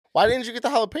Why didn't you get the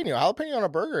jalapeno? Jalapeno on a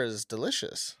burger is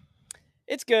delicious.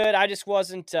 It's good. I just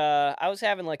wasn't. I was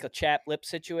having like a chapped lip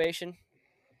situation.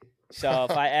 So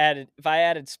if I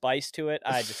added spice to it,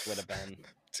 I just would have been.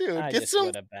 Dude, I get just some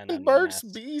would have been a Burt's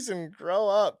mess. Bees and grow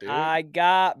up, dude. I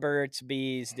got Burt's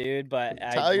Bees, dude, but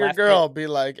I Tell your left girl, it. be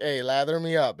like, hey, lather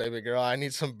me up, baby girl. I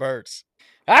need some Burt's.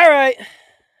 All right,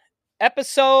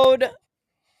 episode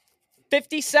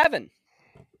 57.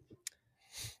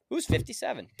 Who's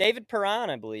 57? David Perron,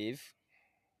 I believe.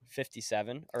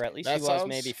 57, or at least he was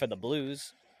maybe for the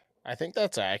Blues. I think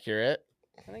that's accurate.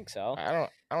 I think so. I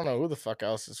don't know who the fuck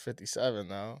else is 57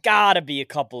 though. Gotta be a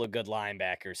couple of good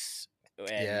linebackers in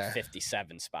the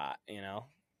 57 spot, you know.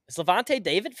 Is Levante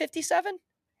David 57?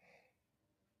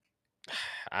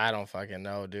 I don't fucking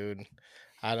know, dude.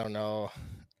 I don't know.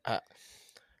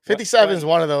 57 is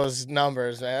one of those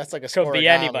numbers, man. That's like a could be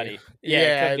anybody. Yeah,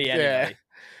 it could be anybody. Yeah.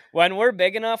 When we're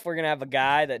big enough, we're gonna have a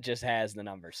guy that just has the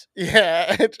numbers.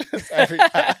 Yeah, just every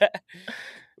time.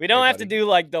 We don't have to do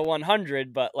like the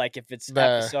 100, but like if it's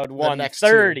episode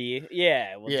 130,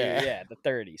 we'll do the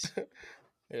 30s.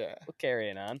 Yeah, we'll carry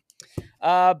it on.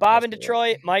 Bob in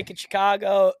Detroit, Mike in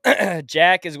Chicago,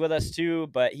 Jack is with us too,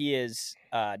 but he is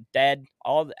dead.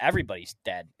 Everybody's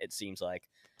dead. It seems like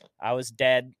I was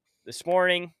dead this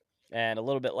morning and a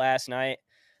little bit last night.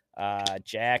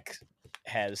 Jack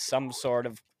has some sort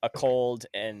of a cold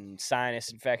and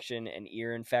sinus infection and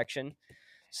ear infection,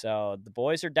 so the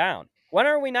boys are down. When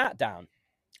are we not down?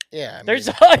 Yeah, there's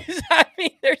always.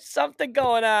 There's something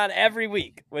going on every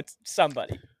week with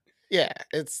somebody. Yeah,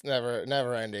 it's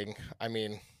never ending. I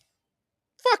mean,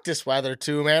 fuck this weather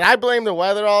too, man. I blame the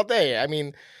weather all day. I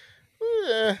mean,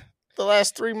 the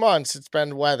last 3 months it's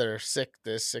been weather, sick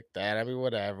this, sick that. I mean,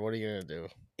 whatever. What are you gonna do?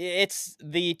 It's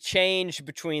the change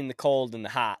between the cold and the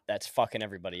hot that's fucking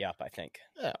everybody up, I think.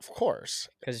 Yeah, of course.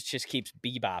 Because it just keeps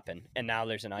bebopping, and now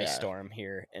there's an ice storm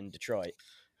here in Detroit.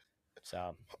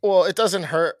 So, well, it doesn't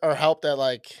hurt or help that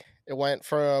like it went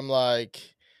from like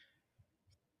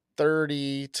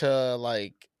 30 to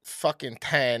like fucking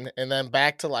 10 and then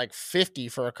back to like 50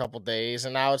 for a couple days,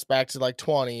 and now it's back to like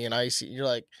 20 and icy. You're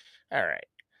like, all right,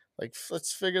 like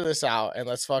let's figure this out and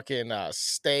let's fucking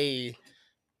stay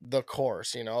the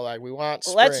course, you know, like we want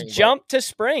spring. Let's jump to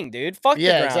spring, dude. Fuck the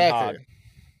groundhog. Exactly.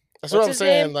 That's what I'm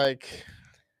saying. Name? Like,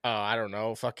 oh, I don't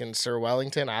know, fucking Sir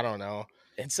Wellington. I don't know.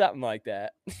 It's something like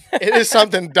that. It is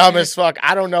something dumb as fuck.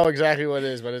 I don't know exactly what it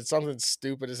is, but it's something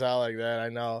stupid as hell like that. I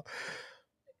know.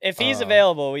 If he's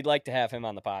available, we'd like to have him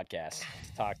on the podcast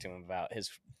to talk to him about his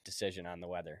decision on the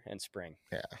weather in spring.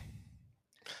 Yeah.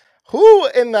 Who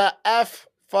in the F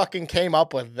fucking came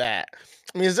up with that?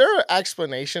 I mean, is there an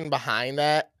explanation behind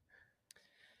that?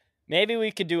 Maybe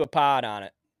we could do a pod on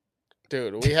it.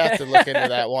 Dude, we have to look into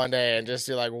that one day and just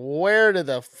be like, where did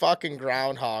the fucking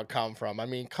groundhog come from? I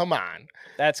mean, come on.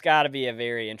 That's got to be a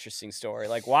very interesting story.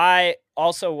 Like, why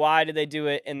did they do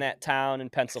it in that town in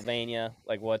Pennsylvania?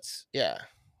 Like, Yeah.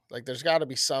 Like, there's got to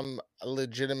be some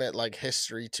legitimate, like,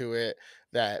 history to it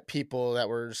that people that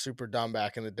were super dumb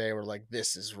back in the day were like,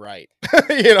 this is right.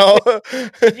 You know?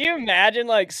 Can you imagine,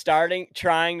 like,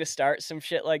 trying to start some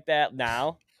shit like that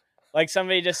now? Like,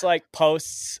 somebody just, like,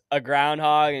 posts a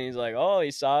groundhog, and he's like, oh,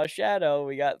 he saw a shadow.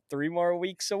 We got 3 more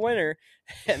weeks of winter.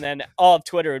 And then all of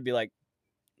Twitter would be like,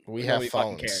 we have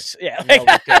phones. Cares. Yeah.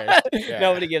 Nobody cares. Yeah.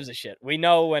 Nobody gives a shit. We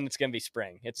know when it's going to be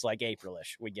spring. It's like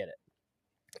April-ish. We get it.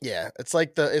 Yeah, it's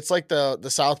like the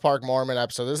South Park Mormon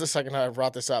episode. This is the second time I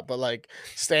brought this up, but like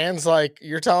Stan's like,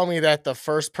 you're telling me that the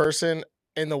first person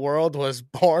in the world was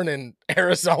born in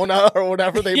Arizona or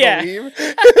whatever they believe.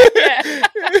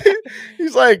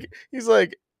 He's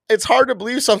like, it's hard to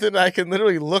believe something that I can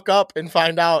literally look up and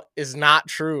find out is not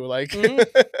true. Like,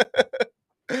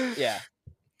 yeah,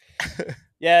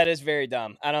 it is very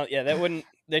dumb.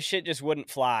 This shit just wouldn't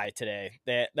fly today.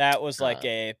 That was like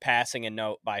a passing a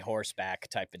note by horseback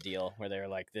type of deal where they're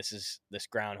like, this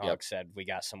groundhog said we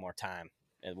got some more time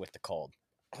with the cold.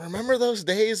 Remember those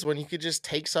days when you could just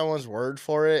take someone's word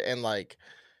for it and like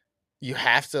you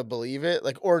have to believe it,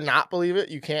 like, or not believe it.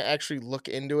 You can't actually look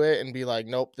into it and be like,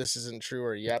 nope, this isn't true,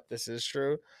 or yep, this is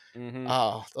true. Mm-hmm.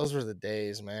 Oh, those were the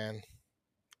days, man.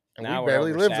 And now we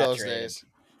barely lived those days.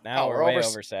 Now we're way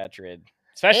oversaturated,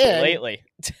 especially lately.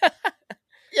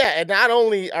 Yeah, and not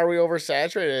only are we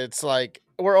oversaturated, it's like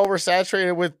we're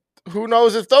oversaturated with who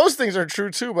knows if those things are true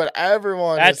too, but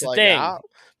everyone is like, thing.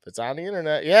 If it's on the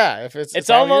internet, yeah. If it's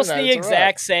almost the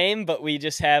exact same, but we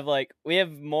just have we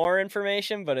have more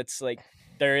information, but it's like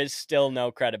there is still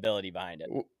no credibility behind it.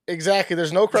 Exactly.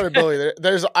 There's no credibility.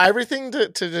 There's everything to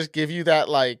just give you that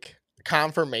like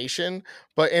confirmation,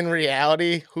 but in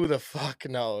reality, who the fuck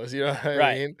knows? You know what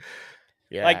I mean?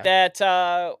 Like Yeah.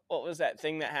 that, what was that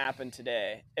thing that happened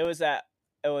today? It was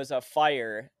a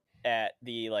fire at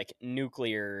the like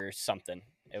nuclear something.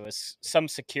 It was some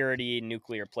security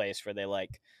nuclear place where they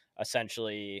like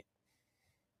essentially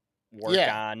work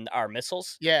Yeah. on our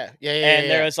missiles. Yeah. Yeah. Yeah. Yeah. And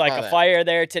there Yeah. was like Saw a that. fire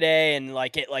there today, and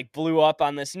like it like blew up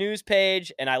on this news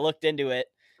page, and I looked into it,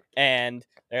 and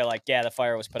they're like, yeah, the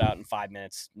fire was put out in 5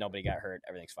 minutes. Nobody got hurt.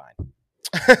 Everything's fine.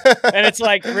 And it's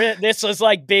like this was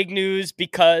like big news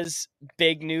because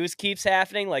big news keeps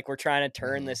happening. Like we're trying to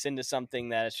turn this into something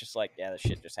that it's just like, yeah, this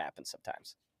shit just happens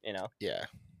sometimes, you know? Yeah.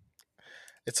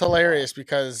 It's hilarious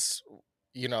because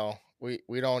we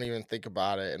don't even think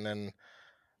about it, and then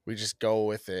we just go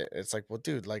with it. It's like, well,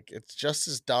 dude, like it's just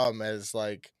as dumb as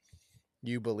like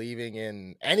you believing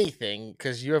in anything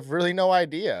because you have really no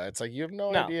idea. It's like you have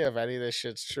no No, idea if any of this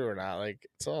shit's true or not. Like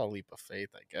it's all a leap of faith,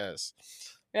 I guess.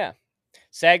 yeah.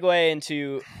 Segue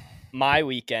into my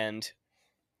weekend.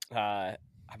 I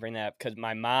bring that up because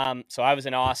my mom. So I was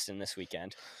in Austin this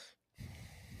weekend.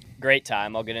 Great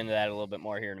time. I'll get into that a little bit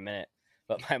more here in a minute.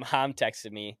 But my mom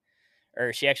texted me,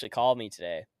 or she actually called me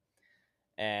today,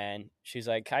 and she's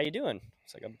like, "How you doing?"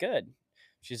 It's like, "I'm good."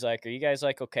 She's like, "Are you guys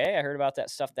like okay? I heard about that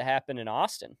stuff that happened in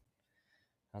Austin."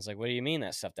 I was like, "What do you mean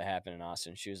that stuff that happened in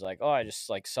Austin?" She was like, "Oh, I just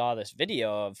like saw this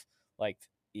video of like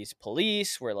these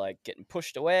police were like getting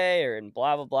pushed away or and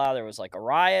blah blah blah. There was like a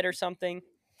riot or something."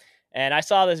 And I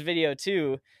saw this video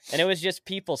too, and it was just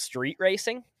people street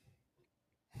racing.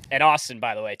 And Austin,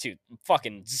 by the way, too,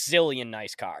 fucking zillion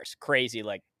nice cars. Crazy,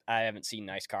 like I haven't seen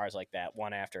nice cars like that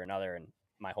one after another in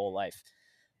my whole life.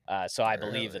 So I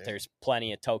believe that Really? there's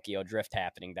plenty of Tokyo drift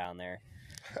happening down there.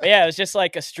 But yeah, it was just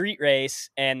like a street race,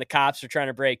 and the cops were trying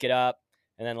to break it up,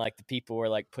 and then like the people were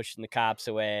like pushing the cops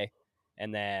away,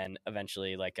 and then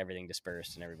eventually like everything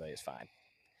dispersed and everybody was fine.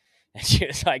 And she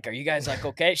was like, "Are you guys like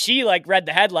okay?" She like read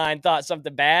the headline, thought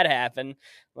something bad happened.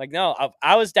 Like, no,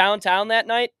 I was downtown that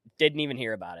night, didn't even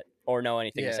hear about it or know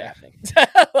anything was Yeah, happening.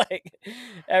 Like, that's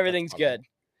everything's funny. good.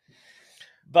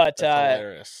 But That's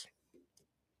hilarious.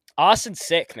 Austin's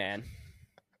sick, man.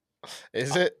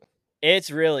 Is it?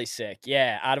 It's really sick.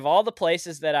 Yeah, out of all the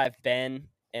places that I've been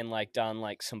and like done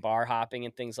like some bar hopping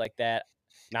and things like that,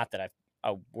 not that I'm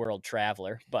a world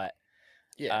traveler, but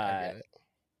Yeah, I uh, get it.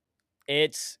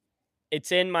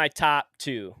 it's in my top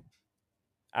two.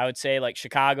 I would say like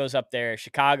Chicago's up there.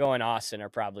 Chicago and Austin are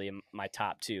probably in my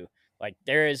top two. Like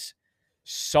there is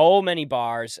so many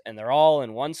bars and they're all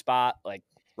in one spot, like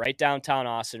right downtown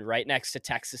Austin, right next to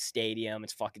Texas Stadium.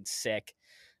 It's fucking sick.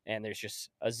 And there's just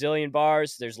a zillion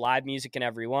bars. There's live music in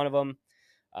every one of them.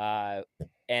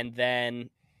 And then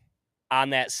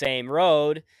on that same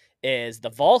road is the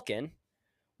Vulcan,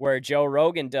 where Joe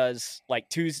Rogan does like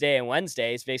Tuesday and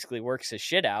Wednesdays, basically works his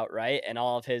shit out, right? And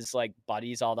all of his like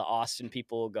buddies, all the Austin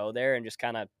people will go there and just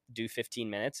kind of do 15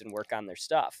 minutes and work on their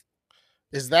stuff.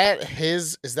 Is that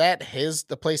his? Is that his?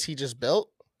 The place he just built?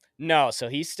 No, so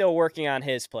he's still working on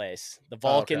his place. The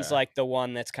Vulcan's Okay. like the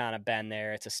one that's kind of been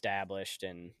there, it's established,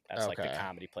 and that's like the Okay.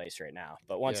 comedy place right now.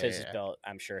 But once Yeah. his is Yeah. built,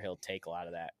 I'm sure he'll take a lot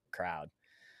of that crowd.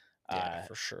 Yeah. Uh,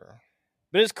 For sure.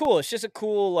 But it's cool. It's just a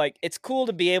cool, like, it's cool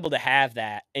to be able to have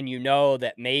that. And you know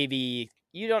that maybe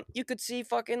you could see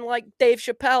fucking like Dave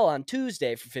Chappelle on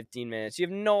Tuesday for 15 minutes. You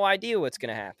have no idea what's going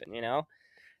to happen, you know?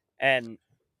 And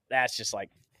that's just like,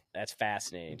 that's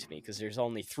fascinating to me because there's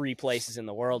only 3 places in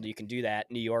the world you can do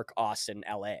that: New York, Austin,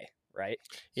 LA, right?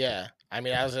 Yeah. I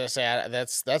mean, I was gonna say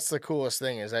that's the coolest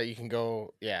thing is that you can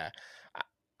go. Yeah.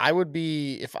 I would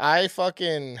be if I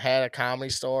fucking had a comedy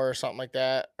store or something like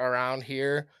that around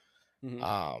here. Mm-hmm.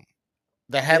 Um,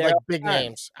 that Be had there like all big the time.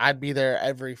 names. I'd be there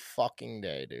every fucking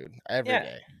day, dude. Every Yeah,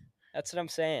 day. that's what I'm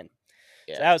saying.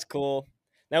 So Yeah. that was cool.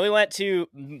 Then we went to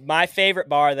my favorite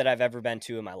bar that I've ever been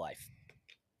to in my life.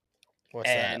 What's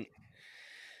that? And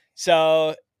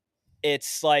so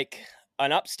it's like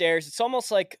an upstairs. It's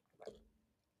almost like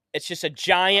it's just a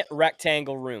giant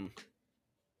rectangle room.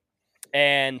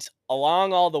 And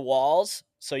along all the walls,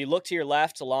 so you look to your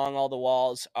left, along all the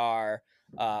walls are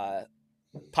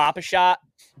Pop-A-Shot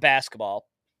basketball,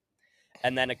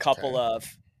 and then a couple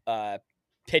Okay. of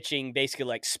pitching, basically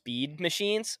like speed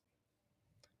machines.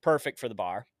 Perfect for the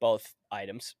bar, both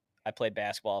items. I played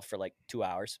basketball for like 2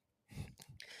 hours.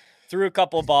 Threw a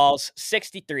couple of balls,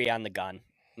 63 on the gun.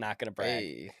 Not going to brag.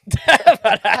 Hey.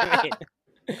 But I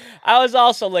mean, I was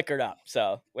also liquored up,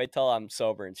 so wait till I'm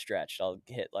sober and stretched. I'll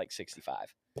hit like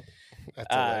 65. That's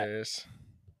Uh, hilarious.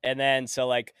 and then so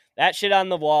like that shit on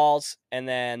the walls, and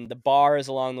then the bar is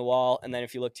along the wall, and then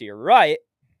if you look to your right,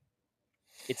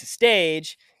 it's a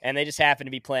stage, and they just happen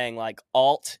to be playing like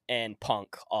alt and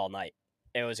punk all night.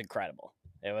 It was incredible.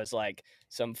 It was like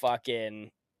some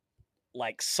fucking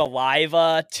like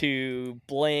Saliva to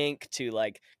Blink to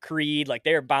like Creed. Like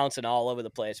they were bouncing all over the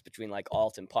place between like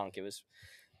alt and punk. It was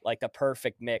like the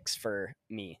perfect mix for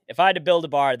me. If I had to build a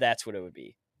bar, that's what it would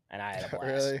be. And I had a blast.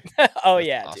 Really? Oh That's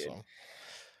yeah, dude. awesome.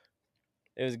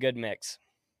 It was a good mix.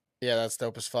 Yeah, that's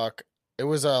dope as fuck. It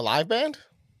was a live band?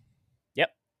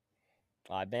 Yep.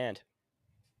 Live band.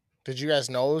 Did you guys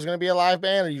know it was gonna be a live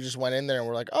band, or you just went in there and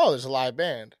were like, "Oh, there's a live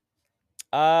band"?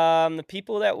 The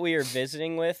people that we were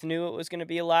visiting with knew it was going to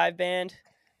be a live band.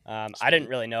 I didn't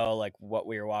really know like what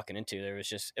we were walking into.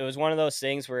 It was one of those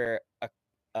things where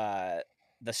the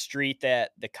street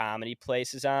that the comedy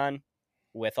place is on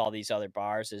with all these other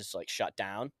bars is like shut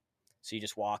down. So you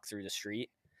just walk through the street.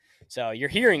 So you're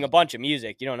hearing a bunch of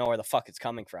music. You don't know where the fuck it's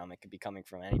coming from. It could be coming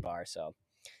from any bar. So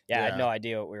yeah, I had no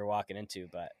idea what we were walking into,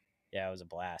 but yeah, it was a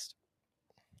blast.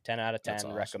 10 out of 10. That's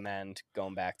awesome. Recommend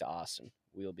going back to Austin.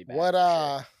 We'll be back. What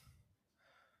for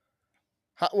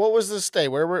sure. What was this day?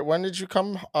 When did you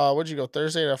come? Where'd you go?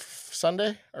 Thursday to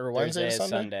Sunday or Wednesday to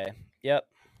Sunday? Yep.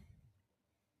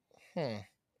 Hmm.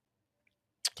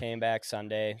 Came back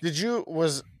Sunday. Did you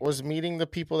was meeting the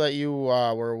people that you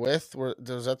were with?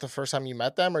 Was that the first time you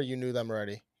met them, or you knew them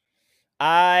already?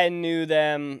 I knew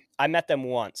them. I met them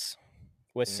once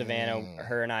with Savannah.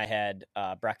 Her and I had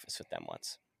breakfast with them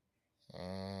once.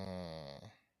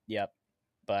 Yep.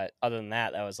 But other than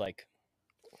that, that was like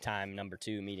time number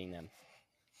 2 meeting them.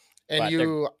 And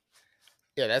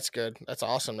yeah, that's good. That's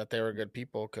awesome that they were good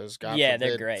people. Because God forbid,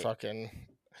 they're great. Fucking,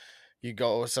 you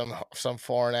go with some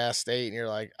foreign ass state, and you're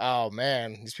like, oh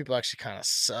man, these people actually kind of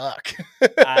suck.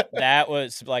 That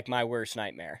was like my worst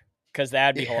nightmare. Because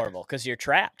that'd be horrible. Because you're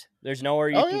trapped. There's nowhere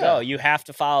you can go. You have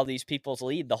to follow these people's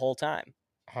lead the whole time.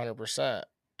 100%.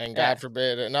 And God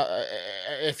forbid,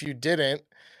 if you didn't,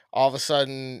 all of a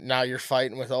sudden now you're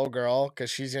fighting with old girl because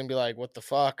she's gonna be like, "What the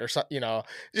fuck?" or something.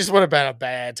 Just would have been a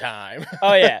bad time.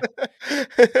 Oh yeah.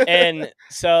 And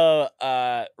so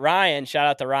Ryan, shout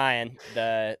out to Ryan.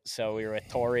 So we were with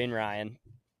Tori and Ryan.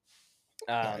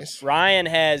 Nice. Ryan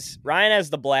has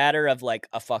the bladder of like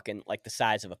a fucking like the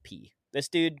size of a pea. This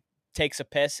dude takes a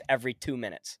piss every 2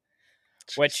 minutes,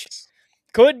 which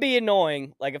could be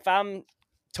annoying. Like if I'm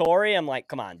Tori, I'm like,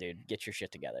 come on, dude, get your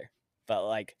shit together. But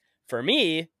like for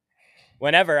me,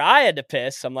 whenever I had to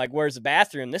piss, I'm like, where's the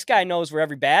bathroom? This guy knows where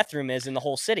every bathroom is in the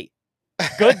whole city.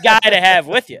 Good guy to have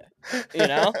with you, you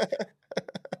know?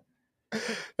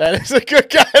 That is a good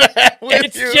guy to have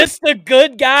with you. It's just a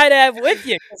good guy to have with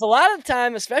you. Because a lot of the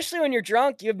time, especially when you're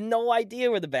drunk, you have no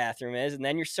idea where the bathroom is. And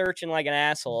then you're searching like an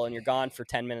asshole and you're gone for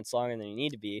 10 minutes longer than you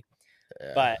need to be.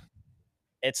 Yeah. But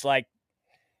it's like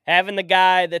having the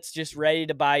guy that's just ready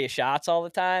to buy you shots all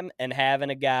the time and having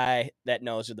a guy that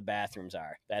knows where the bathrooms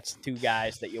are. That's 2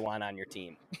 guys that you want on your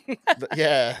team.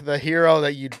 The hero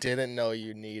that you didn't know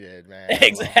you needed, man.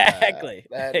 Exactly.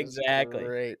 That exactly. Is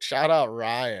great. Shout out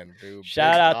Ryan, dude.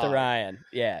 Shout out to Ryan.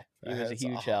 Yeah, he was a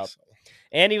huge help.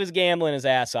 And he was gambling his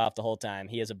ass off the whole time.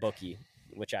 He has a bookie,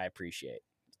 which I appreciate.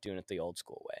 He's doing it the old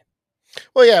school way.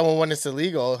 Well, yeah, when it's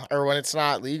illegal or when it's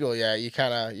not legal, yeah, you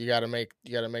gotta make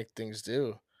things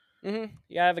do. Mm-hmm.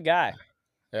 You gotta have a guy.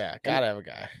 Yeah, gotta have a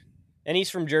guy. And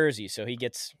he's from Jersey, so he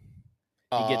gets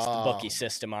the bookie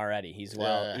system already. He's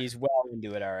well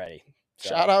into it already. So.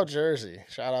 Shout out Jersey.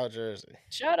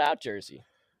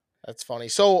 That's funny.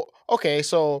 So, okay,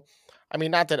 I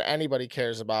mean, not that anybody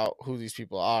cares about who these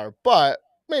people are, but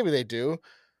maybe they do.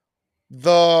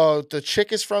 The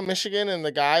chick is from Michigan and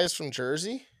the guy is from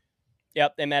Jersey?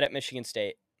 Yep, they met at Michigan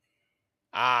State.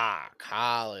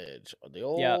 College. The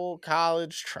old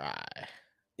college try.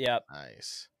 Yep.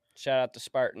 Nice. Shout out to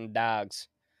Spartan Dogs.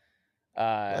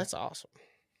 That's awesome.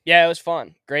 Yeah, it was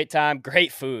fun. Great time.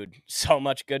 Great food. So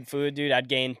much good food, dude. I'd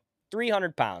gain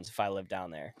 300 pounds if I lived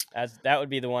down there. That would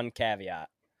be the one caveat.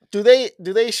 Do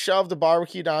they shove the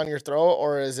barbecue down your throat,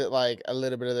 or is it like a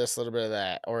little bit of this, a little bit of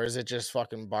that, or is it just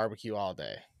fucking barbecue all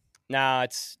day? No,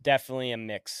 it's definitely a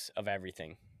mix of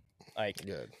everything. Like,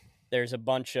 good. There's a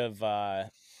bunch of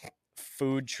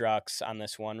food trucks on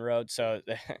this one road. So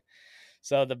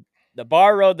the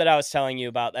bar road that I was telling you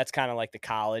about, that's kind of like the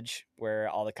college where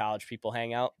all the college people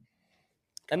hang out.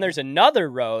 And there's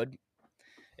another road.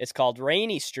 It's called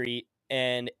Rainy Street,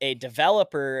 and a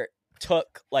developer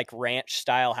took like ranch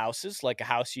style houses, like a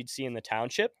house you'd see in the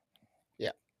township.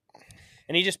 Yeah.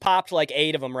 And he just popped like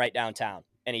 8 of them right downtown,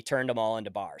 and he turned them all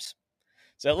into bars.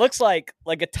 So it looks like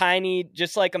a tiny,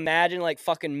 just like imagine like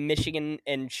fucking Michigan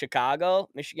and Chicago,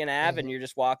 Michigan Ave, and you're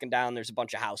just walking down, there's a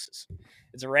bunch of houses.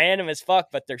 It's random as fuck,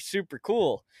 but they're super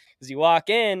cool because you walk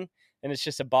in and it's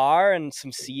just a bar and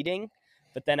some seating.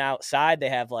 But then outside they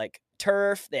have like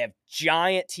turf. They have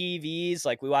giant TVs.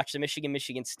 Like we watched the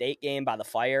Michigan State game by the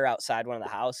fire outside one of the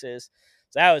houses.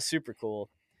 So that was super cool.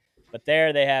 But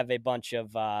there they have a bunch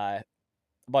of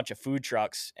food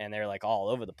trucks, and they're like all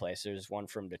over the place. There's one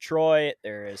from Detroit.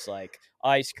 There is like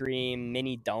ice cream,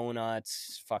 mini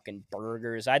donuts, fucking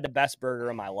burgers. I had the best burger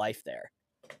of my life there.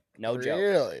 No joke.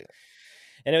 Really?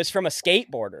 And it was from a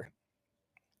skateboarder.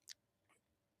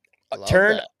 I love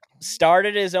that.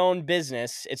 Started his own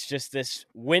business. It's just this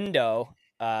window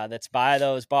that's by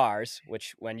those bars,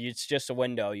 which when it's just a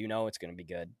window, you know it's going to be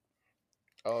good.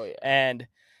 Oh, yeah. And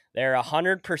they're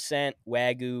 100%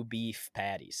 Wagyu beef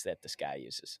patties that this guy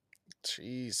uses.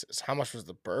 Jesus. How much was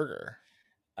the burger?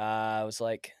 It was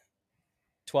like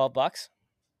 $12.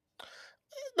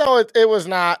 No, it was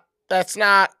not. That's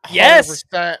not 100% Yes.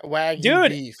 Wagyu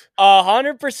Dude, beef.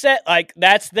 100%. Like,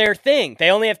 that's their thing. They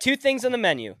only have 2 things on the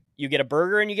menu. You get a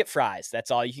burger and you get fries.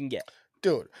 That's all you can get.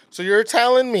 Dude, so you're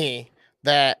telling me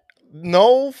that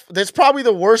that's probably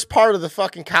the worst part of the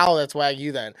fucking cow that's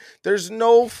Wagyu then. There's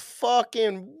no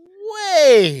fucking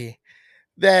way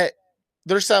that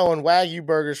they're selling Wagyu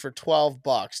burgers for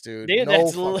 $12, dude. Dude, no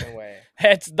fucking way.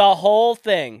 That's the whole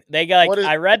thing. They got What is-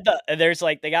 I read there's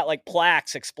like they got like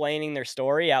plaques explaining their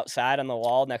story outside on the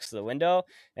wall next to the window,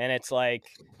 and it's like,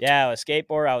 yeah, I was a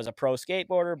skateboarder, I was a pro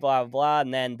skateboarder, blah blah blah,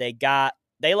 and then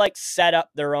they like set up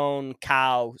their own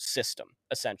cow system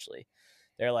essentially.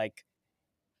 They're like,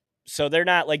 so they're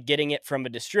not like getting it from a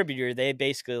distributor. They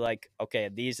basically like, okay,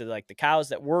 these are like the cows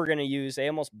that we're going to use. They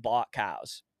almost bought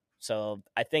cows. So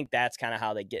I think that's kind of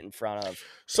how they get in front of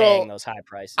paying those high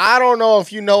prices. I don't know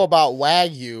if you know about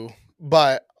Wagyu,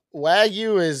 but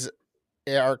Wagyu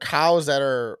are cows that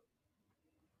are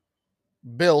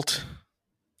built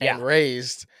and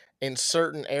raised in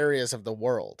certain areas of the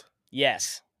world.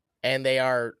 Yes. And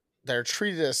they're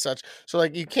treated as such. So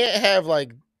like you can't have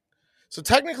like, so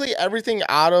technically everything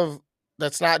out of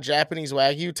that's not Japanese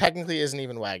Wagyu technically isn't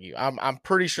even Wagyu. I'm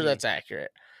pretty sure that's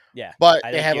accurate. Yeah. But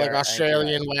they have like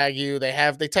Australian Wagyu.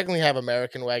 They technically have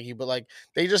American Wagyu, but like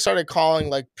they just started calling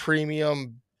like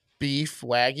premium beef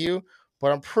Wagyu.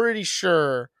 But I'm pretty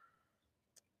sure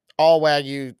all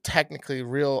Wagyu, technically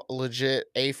real legit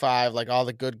A5, like all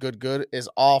the good is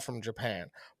all from Japan.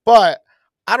 But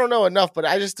I don't know enough, but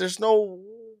there's no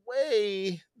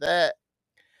way that.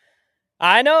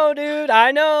 I know, dude.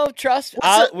 I know. Trust.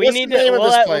 We'll do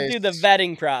the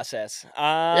vetting process.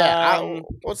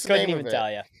 What's the name of it? Couldn't even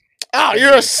tell you. Oh,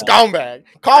 you're a scumbag.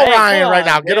 Call Ryan right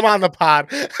now. Dude. Get him on the pod.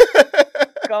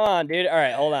 Come on, dude. All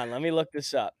right, hold on. Let me look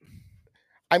this up.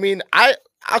 I mean,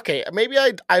 maybe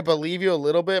I believe you a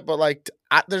little bit, but like,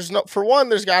 there's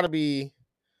there's got to be.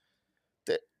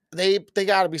 They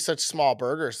got to be such small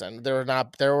burgers. Then they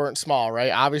weren't small,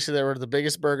 right? Obviously, they were the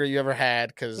biggest burger you ever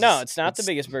had. No, it's not the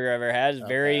biggest burger I ever had. It's a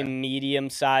very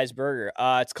medium-sized burger.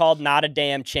 It's called Not a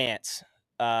Damn Chance.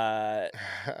 I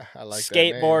like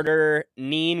skateboarder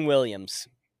Neen Williams.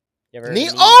 You ever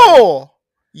Neen? Oh,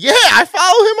 yeah, I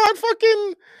follow him on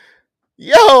fucking.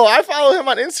 I follow him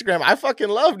on Instagram. I fucking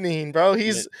love Neen, bro.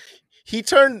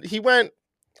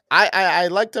 I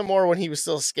liked him more when he was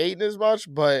still skating as much,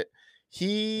 but.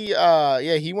 He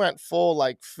went full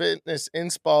like fitness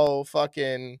inspo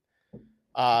fucking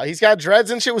he's got dreads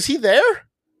and shit. Was he there?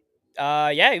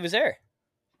 Yeah, he was there.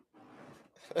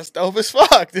 That's dope as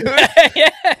fuck, dude.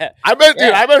 Yeah. I've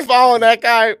been following that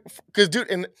guy because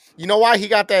dude, and you know why he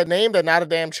got that name, that Not a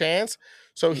Damn Chance?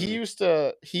 So he used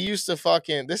to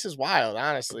fucking, this is wild,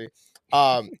 honestly.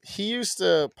 He used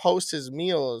to post his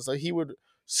meals, like he would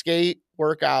skate,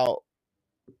 work out,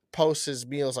 post his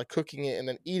meals, like cooking it and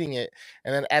then eating it,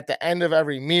 and then at the end of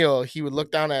every meal he would look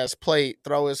down at his plate,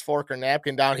 throw his fork or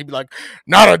napkin down, he'd be like,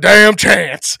 "Not a damn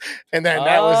chance," and then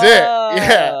that was it.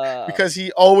 Yeah, because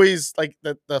he always like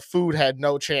the food had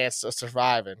no chance of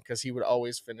surviving because he would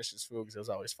always finish his food because it was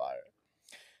always fire.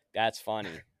 That's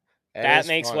funny. That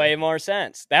makes way more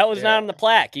sense. That was not on the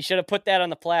plaque. He should have put that on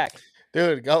the plaque.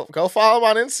 Dude, go follow him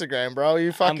on Instagram, bro.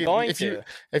 I'm going to.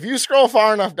 If you scroll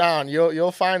far enough down,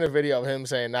 you'll find a video of him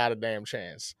saying "not a damn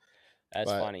chance." That's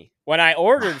funny. When I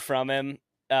ordered from him,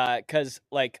 because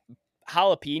like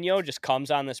jalapeno just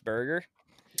comes on this burger.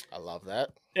 I love that.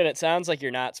 And it sounds like you're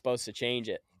not supposed to change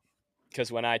it.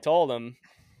 Because when I told him,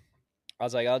 I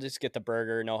was like, "I'll just get the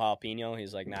burger, no jalapeno."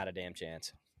 He's like, "Not a damn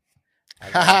chance."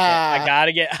 I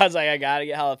gotta get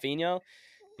jalapeno.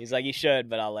 He's like, "You should,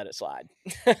 but I'll let it slide."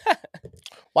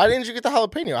 Why didn't you get the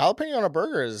jalapeno? Jalapeno on a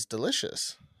burger is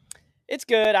delicious. It's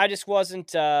good. I just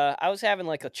wasn't. I was having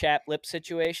like a chapped lip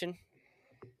situation.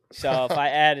 So if I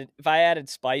added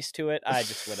spice to it, I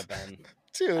just would have been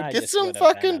Dude, I get just some would have been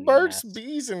a fucking Burt's mess.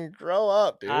 Bees and grow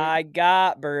up, dude. I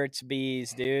got Burt's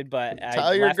Bees, dude, but I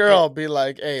Tell your left girl, it. be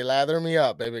like, hey, lather me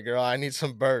up, baby girl. I need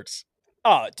some Burt's.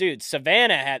 Oh, dude,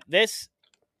 Savannah had this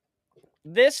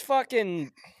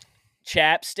fucking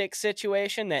chapstick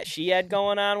situation that she had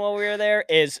going on while we were there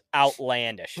is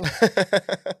outlandish.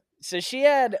 So she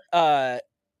had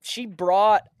she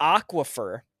brought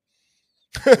Aquifer,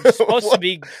 which is supposed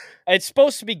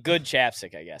to be good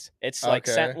chapstick, I guess. It's like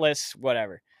Okay. scentless,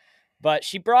 whatever. But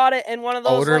she brought it in one of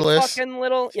those Odorless? like fucking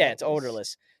little it's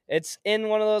odorless. It's in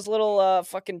one of those little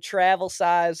fucking travel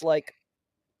size like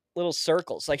little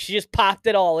circles. Like she just popped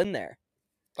it all in there.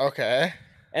 Okay.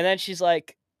 And then she's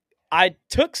like, I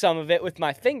took some of it with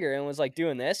my finger and was like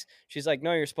doing this. She's like,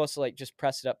 no, you're supposed to like just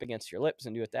press it up against your lips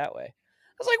and do it that way.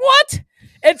 I was like, what?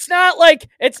 It's not like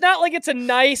it's a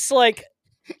nice like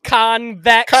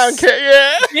convex.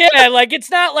 Yeah, like it's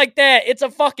not like that. It's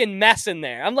a fucking mess in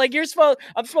there. I'm like,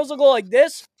 I'm supposed to go like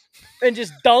this and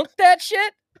just dunk that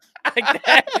shit like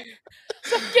that.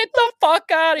 So get the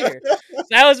fuck out of here. So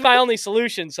that was my only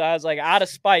solution. So I was like, out of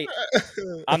spite,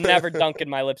 I'm never dunking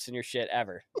my lips in your shit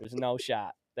ever. There's no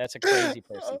shot. That's a crazy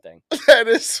person thing. That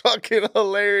is fucking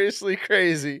hilariously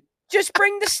crazy. Just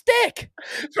bring the stick.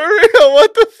 For real,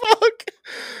 what the fuck?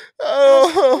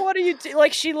 Oh. What are you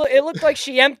like? It looked like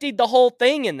she emptied the whole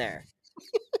thing in there.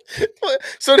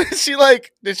 So did she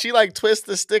like twist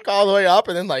the stick all the way up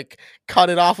and then like cut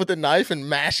it off with a knife and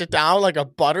mash it down like a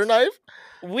butter knife?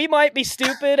 We might be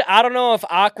stupid. I don't know if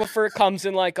Aquifer comes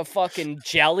in like a fucking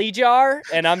jelly jar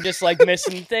and I'm just like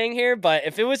missing thing here, but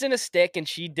if it was in a stick and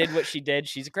she did what she did,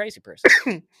 she's a crazy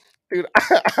person. Dude,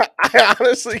 I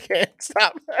honestly can't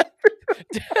stop that.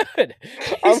 Dude,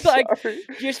 he's like,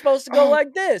 you're supposed to go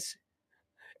like this.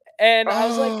 And I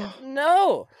was like,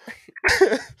 no.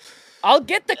 I'll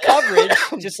get the coverage.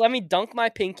 Just let me dunk my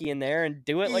pinky in there and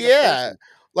do it like a person.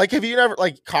 Like, have you never,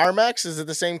 like, Carmex, is it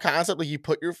the same concept? Like, you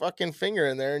put your fucking finger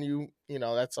in there and you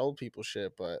know, that's old people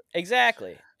shit, but.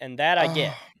 Exactly. And that I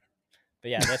get.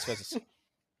 But yeah, this was.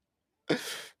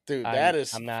 Dude,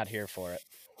 I'm not here for it.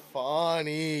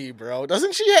 Funny, bro.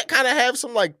 Doesn't she kind of have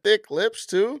some, like, thick lips,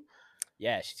 too?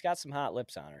 Yeah, she's got some hot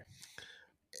lips on her.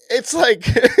 It's like.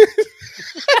 I can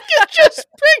just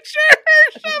picture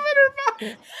her shoving her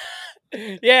mouth.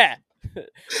 Yeah.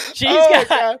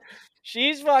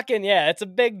 She's fucking, yeah, it's a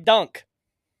big dunk.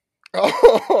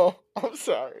 Oh, I'm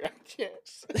sorry. I can't.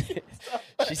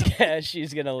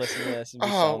 She's going to listen to this. And be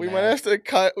so we mad. might have to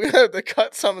cut. We have to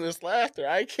cut some of this laughter.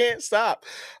 I can't stop.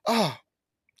 Oh,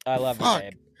 I love you,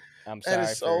 babe. I'm sorry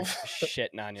for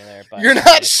shitting on you there. But you're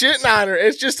not shitting on her.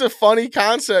 It's just a funny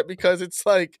concept because it's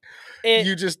like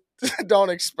you just don't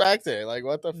expect it. Like,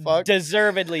 what the fuck?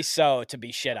 Deservedly so to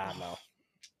be shit on, though.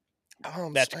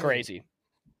 That's crazy.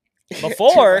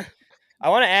 Before, I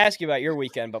want to ask you about your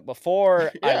weekend, but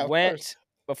before I went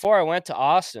to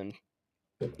Austin,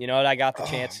 you know what I got the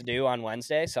chance to do on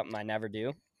Wednesday? Something I never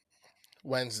do.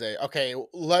 Wednesday. Okay,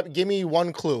 give me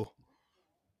one clue.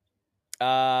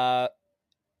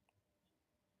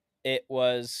 It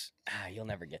was. You'll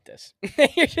never get this.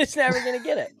 You're just never gonna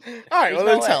get it. All right, well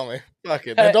then tell me. Fuck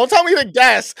it. Don't tell me to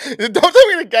guess. Don't tell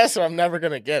me to guess, or I'm never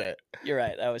gonna get it. You're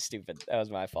right. That was stupid. That was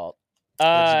my fault.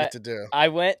 What did you get to do? I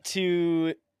went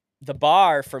to the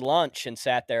bar for lunch and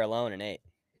sat there alone and ate.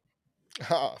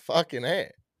 Oh, fucking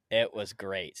A. It was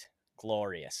great.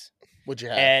 Glorious. What'd you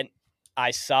have? And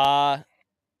I saw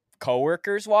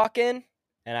coworkers walk in,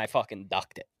 and I fucking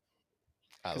ducked it.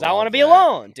 Because I want to be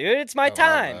alone, dude. It's my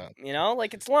time. You know,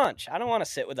 like it's lunch. I don't want to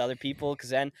sit with other people because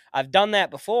then I've done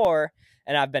that before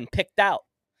and I've been picked out.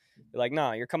 They're like,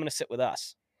 no, you're coming to sit with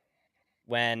us.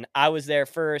 When I was there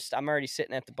first, I'm already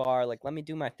sitting at the bar. Like, let me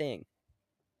do my thing.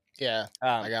 Yeah,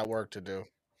 I got work to do.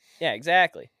 Yeah,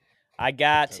 exactly. I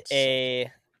got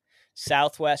a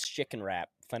Southwest chicken wrap.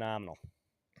 Phenomenal.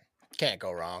 Can't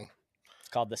go wrong. It's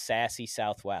called the Sassy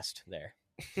Southwest there.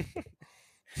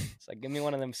 It's like, give me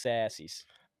one of them sassies.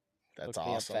 That's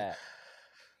awesome.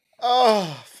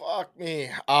 Oh, fuck me.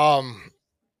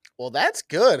 Well, that's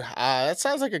good. That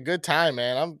sounds like a good time,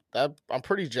 man. I'm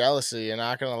pretty jealous of you,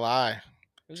 not gonna lie.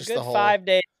 It was just a good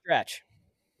 5-day stretch.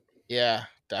 Yeah,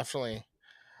 definitely.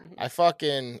 I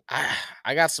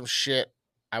got some shit.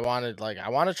 I want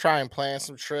to try and plan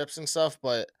some trips and stuff,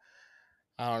 but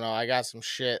I don't know. I got some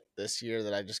shit this year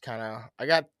that I just I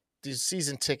got these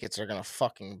season tickets are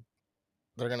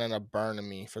they're gonna end up burning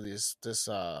me for this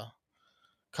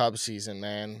Cub season,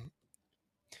 man.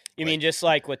 You mean just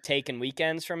like with taking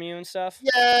weekends from you and stuff?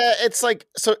 Yeah, it's like,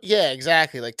 so yeah,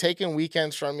 exactly. Like taking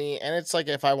weekends from me, and it's like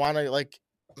if I want to like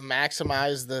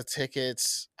maximize the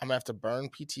tickets. I'm gonna have to burn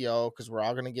PTO because we're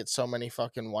all gonna get so many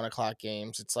fucking 1 o'clock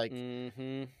games. It's like,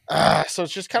 Mm-hmm. so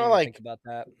it's just I kind didn't of even think like, about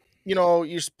that. you're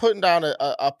just putting down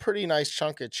a pretty nice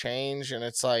chunk of change, and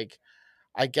it's like,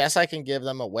 I guess I can give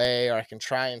them away, or I can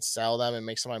try and sell them and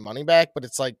make some of my money back. But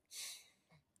it's like,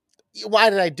 why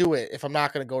did I do it if I'm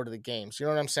not gonna go to the games? You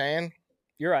know what I'm saying?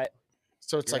 You're right.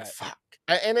 So it's You're like, right. fuck.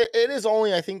 And it is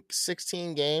only, I think,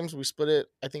 16 games. We split it,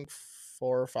 I think,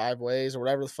 4 or 5 ways or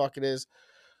whatever the fuck it is.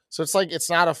 So it's like, it's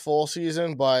not a full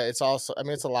season, but it's also, I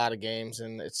mean, it's a lot of games,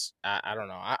 and I don't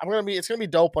know. It's gonna be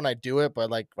dope when I do it, but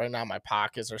like right now, my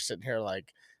pockets are sitting here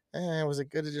like, was it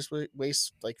good to just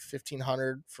waste like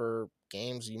 1,500 for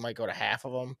games? You might go to half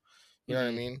of them. You know what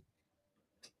I Mm-hmm. mean?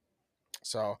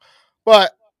 So,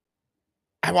 but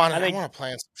I I think want to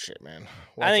plan some shit, man. I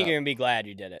What's think up? you're gonna be glad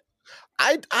you did it.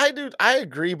 I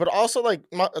agree, but also like,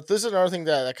 this is another thing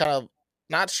that kind of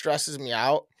not stresses me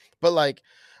out, but like,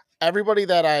 everybody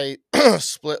that I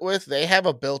split with, they have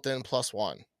a built-in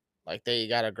 +1. Like, they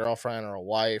got a girlfriend or a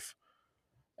wife,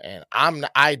 and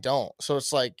I don't. So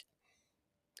it's like,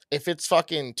 if it's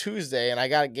fucking Tuesday and I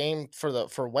got a game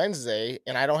for Wednesday,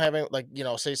 and I don't have any, like,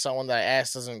 say someone that I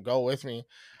asked doesn't go with me,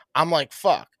 I'm like,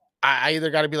 fuck. I either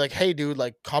got to be like, hey, dude,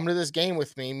 like, come to this game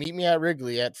with me, meet me at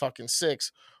Wrigley at fucking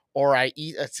 6, or I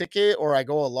eat a ticket, or I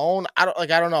go alone. I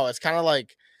don't know. It's kind of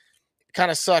like, kind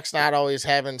of sucks not always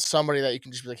having somebody that you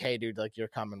can just be like, hey, dude, like, you're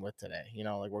coming with today.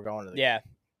 Like, we're going to the game. Yeah.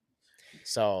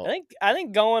 So I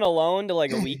think going alone to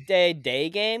like a weekday day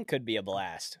game could be a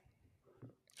blast.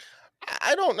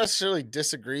 I don't necessarily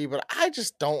disagree, but I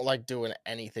just don't like doing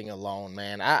anything alone,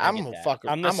 man. I get that.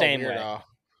 I'm the I'm a same way. weirdo.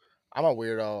 I'm a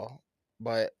weirdo,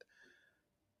 but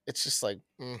it's just like,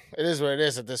 it is what it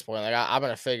is at this point. Like, I'm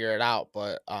gonna figure it out,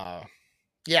 but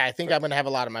yeah, I think For, I'm gonna have a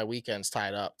lot of my weekends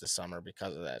tied up this summer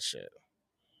because of that shit.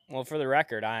 well, for the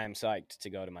record, I am psyched to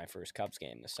go to my first Cubs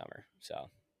game this summer. So,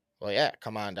 Well, yeah,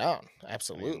 come on down. I mean,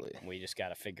 Absolutely. we just got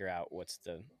to figure out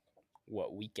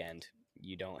what weekend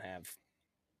you don't have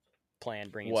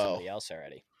planned bringing somebody Well, else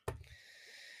already.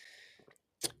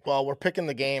 we're picking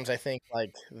the games. I think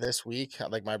like this week,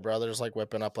 like my brother's like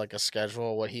whipping up like a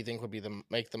schedule, what he think would be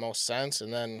make the most sense,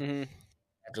 and then Mm-hmm.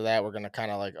 after that, we're gonna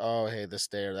kind of like, oh, hey, this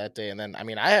day or that day, and then I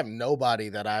mean, I have nobody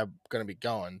that I'm gonna be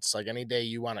going. It's like, any day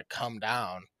you want to come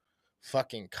down,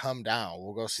 fucking come down.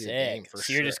 We'll go see a game Sick. for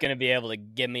So you're sure. just gonna be able to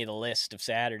give me the list of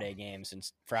Saturday games and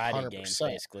Friday games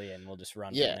 100%. basically, and we'll just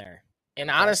run Yeah, from there.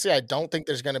 and Okay. honestly, I don't think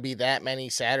there's gonna be that many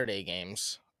Saturday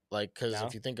games. Like, because if No.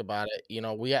 you think about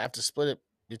it, we have to split it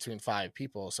between 5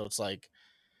 people, so it's like,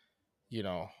 you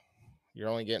know, you're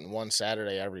only getting one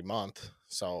Saturday every month.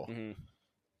 So,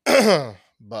 Mm-hmm.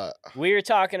 but We were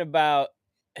talking about.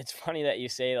 It's funny that you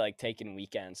say like taking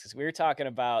weekends because we were talking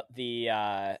about the.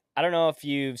 I don't know if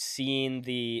you've seen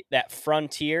that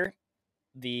Frontier,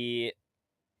 the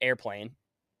airplane.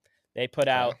 They put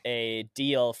out okay, a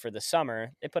deal for the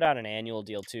summer. They put out an annual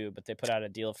deal too, but they put out a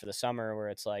deal for the summer where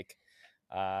it's like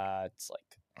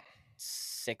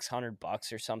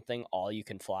 $600 or something, all you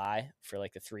can fly for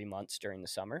like the 3 months during the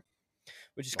summer,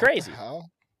 which is what the crazy.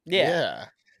 hell? Yeah, Yeah,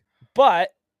 but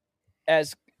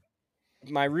as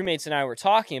my roommates and I were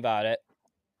talking about it,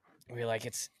 we were like,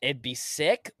 it'd be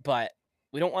sick, but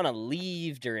we don't want to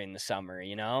leave during the summer,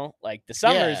 Like the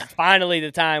summer is yeah, finally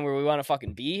the time where we want to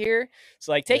fucking be here.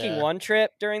 So like taking yeah. one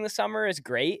trip during the summer is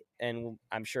great, and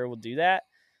I'm sure we'll do that.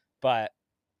 But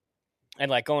and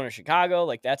like going to Chicago,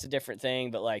 like that's a different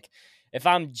thing. But like if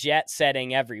I'm jet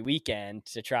setting every weekend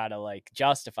to try to like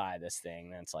justify this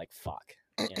thing, then it's like fuck.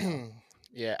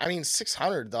 Yeah, I mean,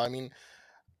 600 though. I mean,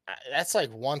 that's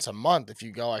like once a month. If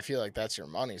you go, I feel like that's your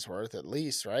money's worth at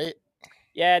least, right?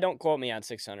 Yeah, don't quote me on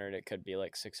 600. It could be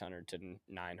like 600 to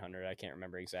 900. I can't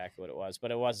remember exactly what it was,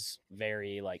 but it was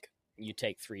very like you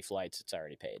take 3 flights, it's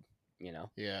already paid.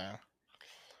 Yeah.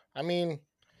 I mean,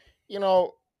 you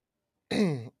know,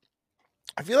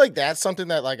 I feel like that's something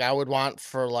that like I would want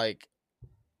for like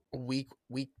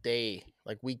weekday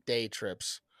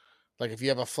trips. Like, if you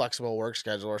have a flexible work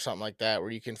schedule or something like that,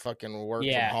 where you can fucking work from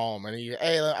Yeah, home, and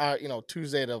hey,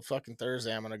 Tuesday to fucking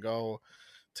Thursday, I'm gonna go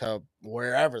to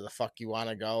wherever the fuck you want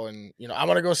to go, and I'm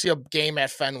gonna go see a game at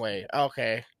Fenway.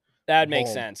 Okay, that would make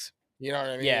boom. sense. You know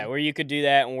what I Yeah, mean? where you could do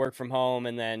that and work from home,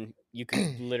 and then you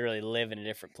could literally live in a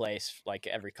different place like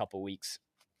every couple weeks.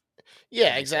 Yeah,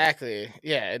 That'd be sick. exactly.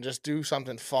 Yeah, and just do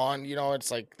something fun.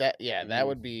 It's like that. Yeah, that Mm-hmm.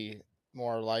 would be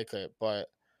more like it. But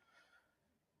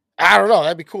I don't know.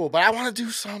 That'd be cool. But I want to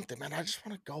do something, man. I just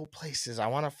want to go places. I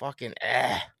want to fucking.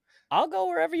 I'll go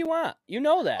wherever you want. You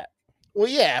know that. Well,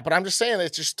 yeah, but I'm just saying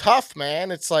it's just tough,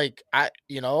 man. It's like,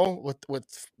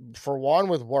 with for one,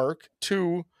 with work,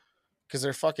 two, because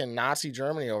they're fucking Nazi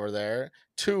Germany over there.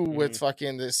 2 with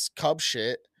fucking this Cub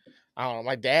shit. I don't know.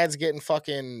 My dad's getting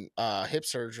fucking hip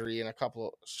surgery in a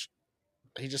couple.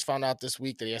 He just found out this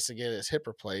week that he has to get his hip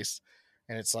replaced,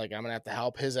 and it's like I'm gonna have to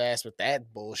help his ass with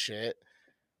that bullshit,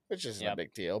 which isn't a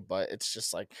big deal, but it's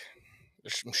just like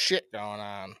there's some shit going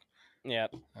on.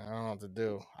 Yep. I don't know what to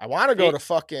do. I want to go to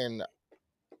fucking.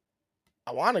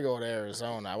 I want to go to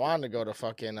Arizona. I wanted to go to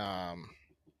fucking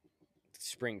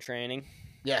spring training.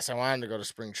 Yes, I wanted to go to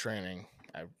spring training.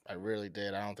 I really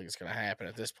did. I don't think it's gonna happen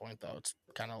at this point though. It's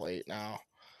kind of late now.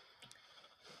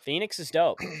 Phoenix is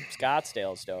dope.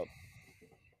 Scottsdale's dope.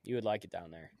 You would like it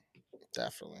down there.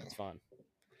 Definitely. It's fun.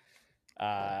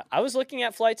 I was looking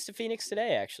at flights to Phoenix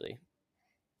today, actually.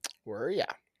 Were ya?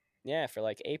 Yeah, for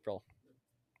like April.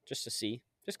 Just to see.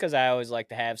 Just because I always like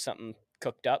to have something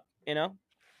cooked up, you know?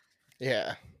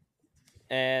 Yeah.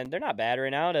 And they're not bad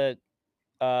right now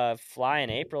to fly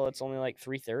in April. It's only like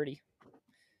 $330.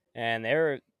 And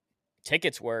their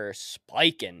tickets were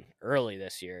spiking early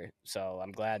this year. So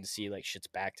I'm glad to see like shit's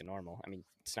back to normal. I mean,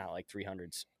 it's not like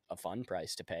 300's a fun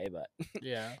price to pay, but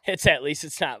yeah, it's at least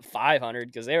it's not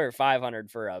 500 because they were 500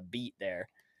 for a beat there,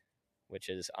 which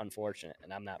is unfortunate.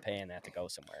 And I'm not paying that to go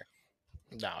somewhere.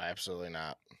 No, absolutely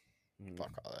not.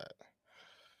 Fuck all that.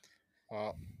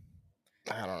 Well,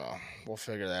 I don't know. We'll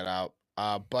figure that out.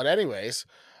 But anyways,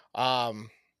 can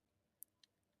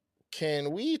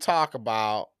we talk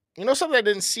about, something I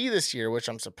didn't see this year, which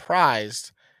I'm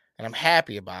surprised and I'm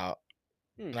happy about.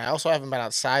 And I also haven't been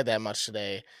outside that much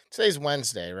today. Today's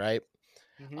Wednesday, right?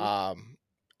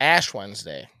 Ash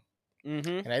Wednesday.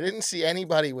 And I didn't see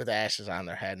anybody with ashes on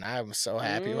their head, and I'm so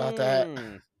happy about that.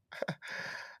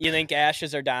 You think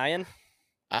ashes are dying?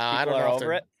 I don't know are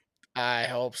over it? I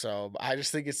hope so. I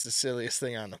just think it's the silliest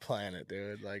thing on the planet,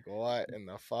 dude. Like, what in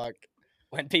the fuck?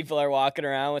 When people are walking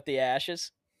around with the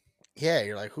ashes? Yeah,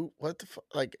 you're like, who? What the fuck?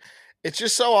 Like, it's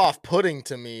just so off-putting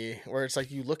to me. Where it's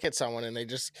like you look at someone and they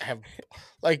just have,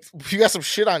 like, you got some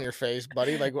shit on your face,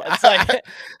 buddy. Like, it's like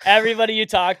everybody you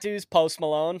talk to is Post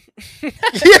Malone.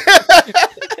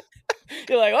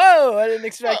 You're like, whoa! I didn't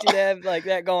expect you to have like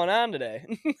that going on today.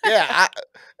 Yeah,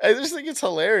 I just think it's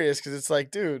hilarious because it's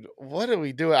like, dude, what do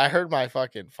we do? I heard my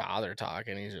fucking father talk,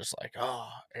 and he's just like, oh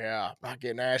yeah, I'm not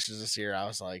getting ashes this year. I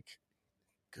was like,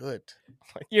 good.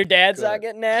 Like, your dad's not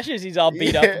getting ashes. He's all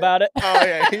beat up about it. Oh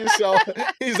yeah,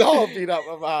 he's all beat up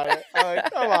about it. I'm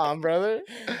like, come on, brother.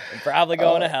 I'm probably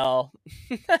going to hell.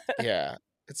 Yeah,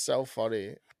 it's so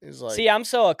funny. He's like, see, I'm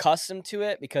so accustomed to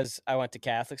it because I went to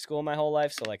Catholic school my whole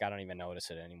life, so like I don't even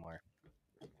notice it anymore.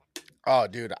 Oh,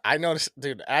 dude, I notice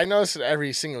it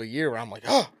every single year where I'm like,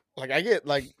 oh, like I get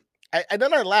like,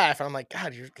 then I laugh and I'm like,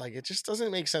 God, you're like, it just doesn't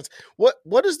make sense.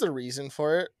 What is the reason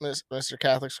for it, Mr.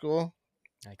 Catholic School?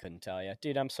 I couldn't tell you,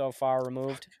 dude. I'm so far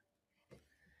removed.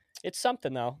 It's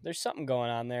something though. There's something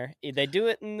going on there. They do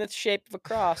it in the shape of a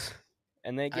cross,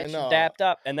 and they get you dapped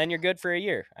up, and then you're good for a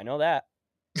year. I know that.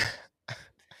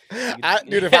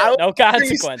 Dude, if I was no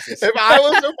consequences. If I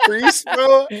was a priest,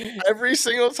 bro, every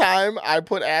single time I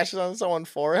put ashes on someone's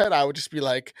forehead, I would just be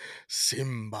like,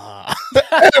 Simba.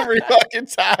 Every fucking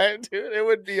time, dude. It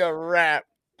would be a wrap.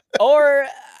 Or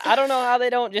I don't know how they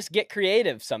don't just get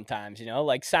creative sometimes,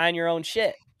 like sign your own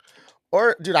shit.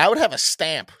 Or, dude, I would have a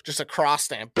stamp, just a cross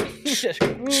stamp. Could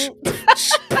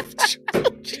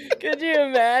you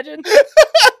imagine?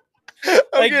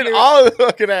 I'm getting all the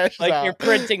fucking ashes like out. You're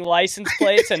printing license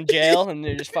plates in jail, and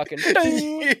they're just fucking.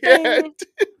 Ding, yeah. ding.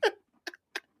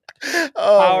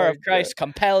 Oh, power of Christ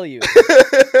compel you.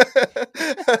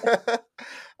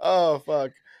 Oh fuck,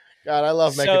 God, I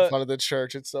love making fun of the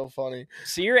church. It's so funny.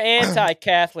 So you're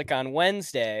anti-Catholic on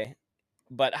Wednesday,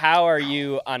 but how are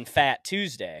you on Fat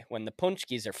Tuesday when the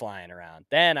punchkis are flying around?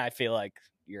 Then I feel like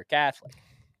you're Catholic.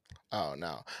 Oh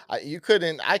no, I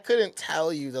couldn't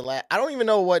tell you I don't even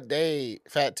know what day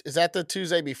is that, the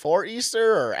Tuesday before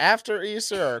Easter or after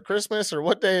Easter or Christmas, or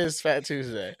what day is Fat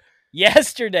Tuesday?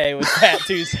 Yesterday was Fat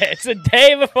Tuesday. It's a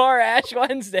day before Ash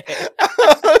Wednesday.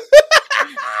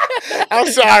 I'm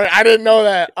sorry, I didn't know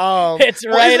that. It's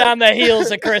right on the heels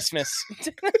of Christmas.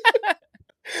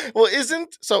 Well,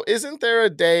 isn't there a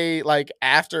day like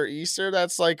after Easter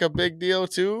that's like a big deal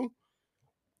too?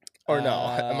 Or no?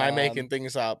 Am I making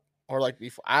things up? Or like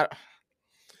before?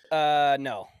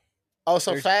 No. Oh,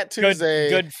 so there's Fat Tuesday,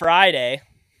 Good Friday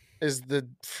is the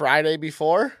Friday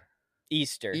before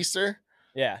Easter. Easter,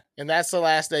 yeah, and that's the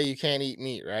last day you can't eat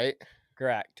meat, right?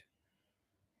 Correct.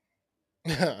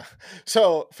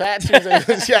 So Fat Tuesday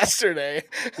was yesterday.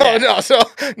 Yeah. Oh no, so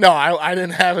no, I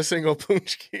didn't have a single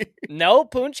punchki. No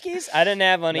punchkis? I didn't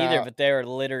have one either, No, but they were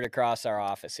littered across our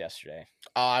office yesterday.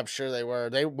 oh, I'm sure they were.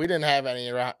 We didn't have any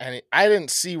around. Any, I didn't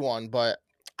see one, but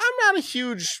I'm not a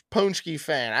huge punchki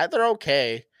fan. They're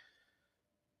okay.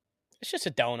 It's just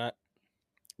a donut.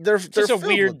 They're Just a filled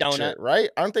weird with donut. shit, right?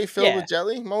 Aren't they filled Yeah. with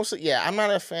jelly? Mostly, yeah. I'm not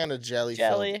a fan of jelly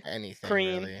filled Jelly, anything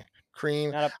cream. really.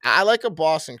 Cream. Not a. I like a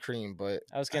Boston cream, but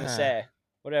I was gonna say,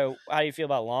 how do you feel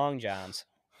about Long Johns?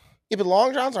 yeah, but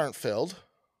Long Johns aren't filled.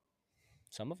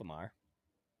 Some of them are.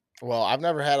 Well, I've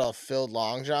never had a filled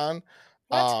Long John.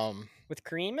 What? With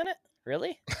cream in it?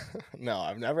 Really? No,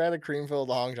 I've never had a cream filled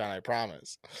Long John. I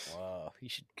promise. Whoa,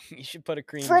 you should put a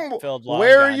cream From filled Long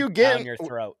where are John you down getting? your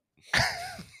throat.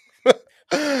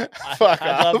 Fuck I'd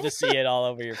off. love to see it all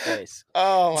over your face.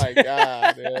 Oh my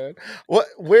god, dude.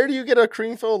 Where do you get a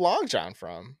cream filled Long John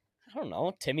from? I don't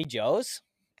know, Timmy Joe's,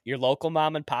 your local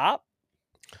mom and pop.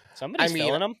 Somebody's I mean,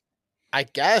 filling them. I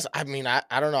guess. I mean, I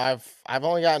don't know. I've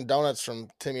only gotten donuts from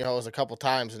Timmy Ho's a couple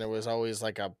times, and it was always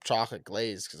like a chocolate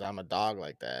glaze because I'm a dog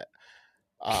like that.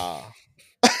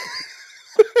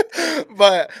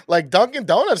 But like Dunkin'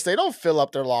 Donuts, they don't fill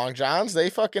up their Long Johns. They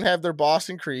fucking have their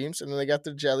Boston creams, and then they got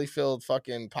their jelly filled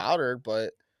fucking powdered.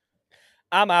 But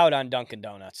I'm out on Dunkin'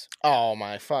 Donuts. oh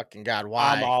my fucking god,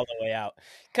 why? I'm all the way out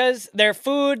because their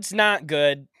food's not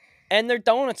good, and their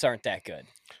donuts aren't that good.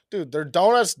 Dude, their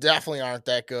donuts definitely aren't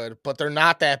that good, but they're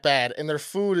not that bad, and their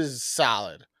food is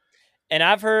solid. And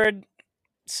I've heard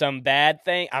some bad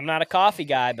thing. I'm not a coffee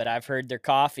guy, but I've heard their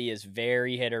coffee is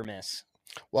very hit or miss.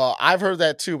 Well, I've heard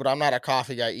that too, but I'm not a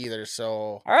coffee guy either.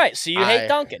 So All right, so you hate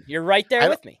Dunkin'. You're right there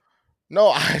with me. no,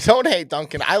 I don't hate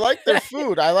Dunkin'. I like their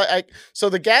food. So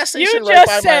the gas station You right just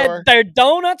by said my work. their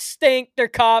donuts stink, their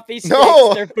coffee stinks,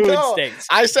 No, their food no. stinks.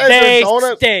 I said They their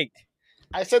donuts. stink.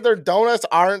 I said their donuts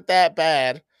aren't that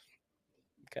bad,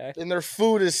 Okay. and their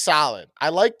food is solid. I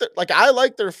like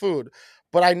their food,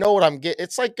 but I know what I'm getting.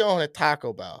 It's like going to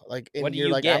Taco Bell. Like, and What do you're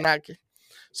you like, get? I'm not.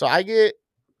 So I get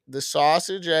the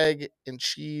sausage, egg, and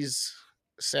cheese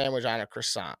sandwich on a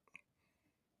croissant.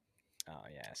 Oh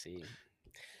yeah, see,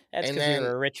 that's And because then-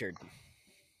 you're a Richard.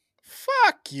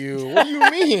 Fuck you. What do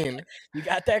you mean? You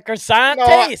got that croissant No,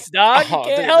 taste, dog. You Oh,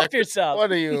 can't dude, help yourself. What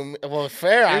do you? Well,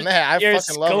 fair on You're- that. I You're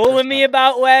fucking love schooling me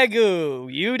about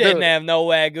Wagyu. You didn't Dude. have no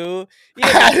Wagyu. You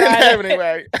I didn't try have to any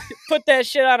way. Put that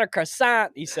shit on a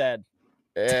croissant, he said.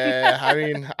 Yeah, I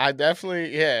mean, I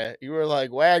definitely, yeah. You were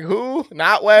like, Wagyu,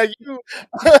 not Wagyu.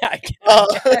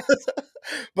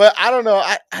 But I don't know.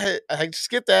 I just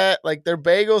get that. Like, their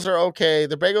bagels are okay.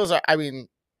 Their bagels are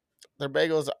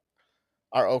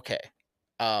okay.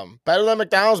 Better than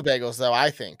McDonald's bagels, though, I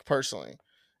think, personally.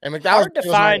 And McDonald's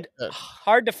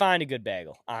Hard to find a good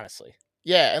bagel, honestly.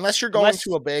 Yeah, unless you're going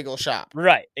to a bagel shop.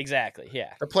 Right, exactly.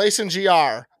 Yeah. The place in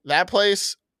GR, that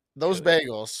place, those Dude.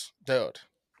 bagels, dude.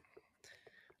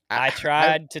 I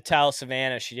tried to tell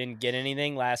Savannah she didn't get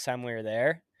anything last time we were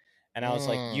there. And I was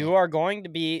like, you're going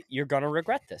to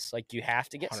regret this. Like, you have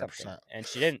to get 100%. something. And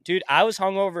she didn't. Dude, I was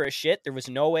hungover as shit. There was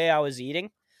no way I was eating.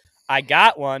 I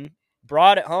got one,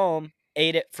 brought it home,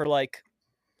 ate it for like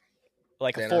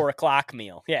Dinner. a 4 o'clock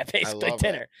meal. Yeah, basically love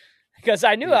dinner. Because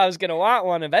I knew I was going to want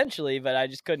one eventually, but I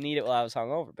just couldn't eat it while I was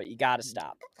hungover. But you got to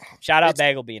stop. Shout out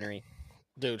Bagel Beanery.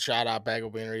 Dude, shout out Bagel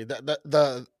Beanery.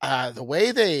 The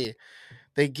way they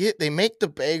make the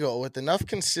bagel with enough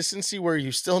consistency where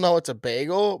you still know it's a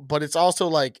bagel, but it's also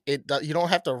like you don't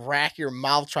have to rack your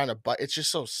mouth trying to bite. It's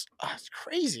just so it's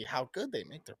crazy how good they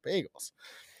make their bagels.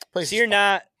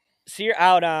 So you're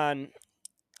out on.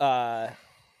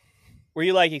 Were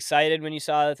you like excited when you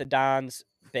saw that the Don's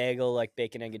bagel, like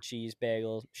bacon, egg, and cheese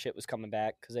bagel shit was coming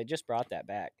back? Because they just brought that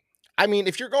back. I mean,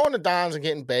 if you're going to Don's and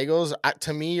getting bagels,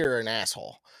 to me, you're an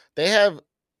asshole. They have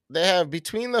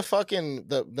between the fucking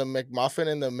the McMuffin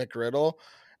and the McGriddle,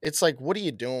 it's like, what are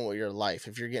you doing with your life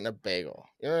if you're getting a bagel?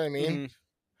 You know what I mean? Mm-hmm.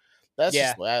 That's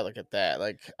just the way I look at that.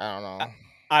 Like, I don't know.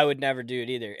 I would never do it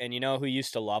either. And you know who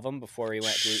used to love them before he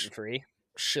went gluten free?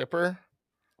 Shipper?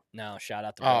 No, shout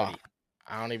out to Brody.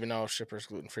 I don't even know if Shipper's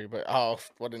gluten free, but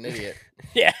what an idiot.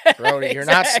 Yeah. Brody, you're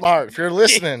not smart. If you're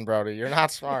listening, Brody, you're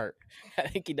not smart. I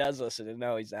think he does listen and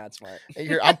no, he's not smart.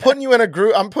 I'm putting you in a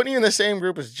group. I'm putting you in the same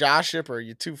group as Josh Shipper.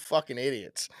 You two fucking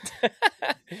idiots.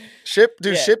 Ship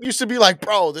used to be like,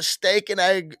 bro, the steak and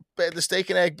egg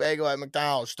bagel at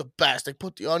McDonald's, the best. They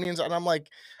put the onions on. I'm like,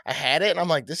 I had it, and I'm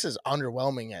like, this is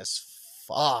underwhelming as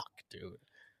fuck, dude.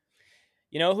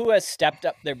 You know who has stepped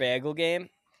up their bagel game?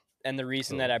 And the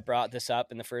reason that I brought this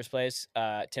up in the first place,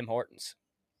 Tim Hortons.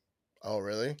 Oh,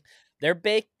 really?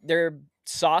 They're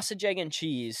sausage, egg, and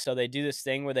cheese. So they do this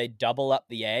thing where they double up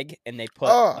the egg and they put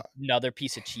Oh, another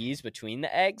piece of cheese between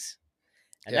the eggs,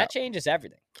 and yeah. that changes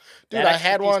everything. Dude, That I extra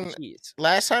had piece of one cheese.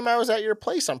 last time I was at your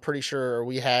place. I'm pretty sure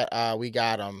we got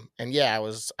them, and yeah,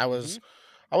 Mhm.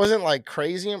 I wasn't like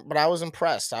crazy, but I was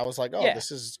impressed. I was like, oh, Yeah.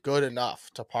 this is good enough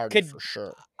to party for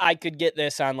sure. I could get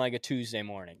this on like a Tuesday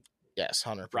morning. Yes,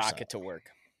 100%. Rocket to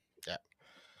work. Yeah.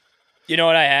 You know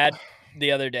what I had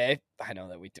the other day? I know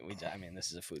that we. I mean, this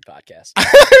is a food podcast.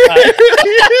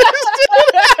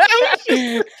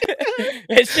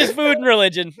 It's just food and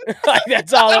religion. Like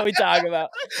that's all that we talk about.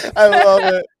 I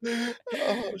love it.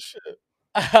 Oh shit.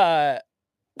 I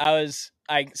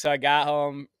got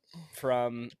home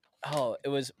from it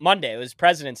was Monday. It was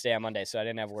President's Day on Monday, so I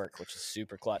didn't have work, which is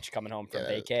super clutch. Coming home from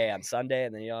vacay on Sunday,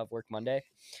 and then you don't have work Monday.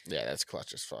 Yeah, that's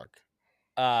clutch as fuck.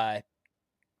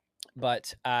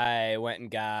 But I went and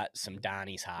got some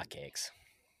Donnie's hotcakes.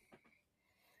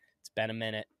 It's been a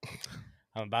minute.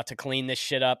 I'm about to clean this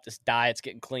shit up. This diet's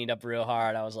getting cleaned up real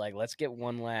hard. I was like, let's get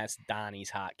one last Donnie's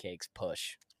hotcakes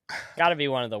push. Got to be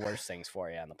one of the worst things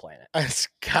for you on the planet. It's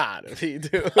gotta be,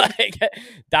 dude. Like,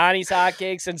 Donnie's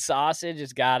hotcakes and sausage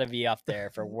has got to be up there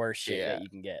for worst shit that you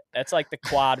can get. That's like the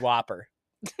quad whopper.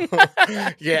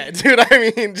 Yeah, dude.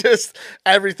 I mean, just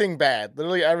everything bad.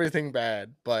 Literally everything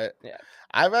bad. But yeah.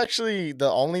 I've actually the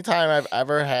only time I've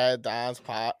ever had Don's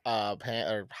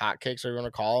hotcakes, or you want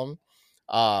to call them,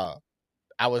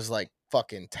 I was like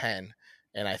fucking 10,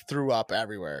 and I threw up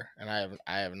everywhere, and I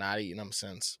have not eaten them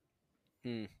since.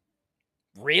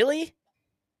 Really?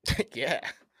 Yeah.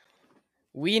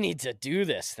 We need to do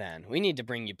this then. We need to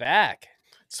bring you back.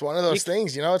 It's one of those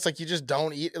things, you know, it's like you just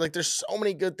don't eat. Like there's so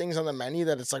many good things on the menu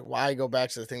that it's like, why go back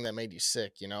to the thing that made you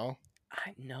sick, you know?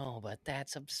 I know, but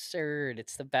that's absurd.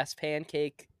 It's the best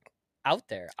pancake out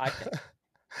there, I think.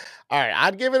 All right,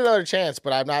 I'd give it another chance,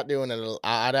 but I'm not doing it.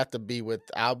 I'd have to be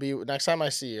next time I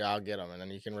see you, I'll get them, and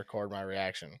then you can record my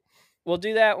reaction. We'll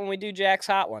do that when we do Jack's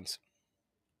Hot Ones.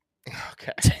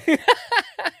 Okay.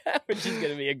 Which is going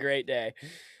to be a great day.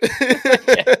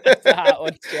 That's a Hot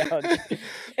Ones challenge.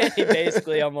 And he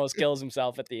basically almost kills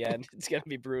himself at the end. It's going to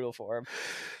be brutal for him.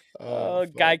 Oh,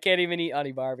 guy can't even eat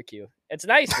honey barbecue. It's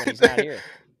nice when he's not here.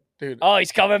 Dude. Oh,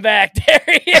 he's coming back. There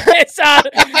he is.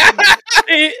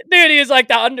 Dude, he was like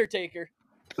the Undertaker.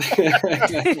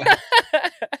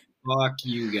 Fuck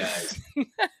you guys.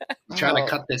 I'm trying to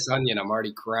cut this onion. I'm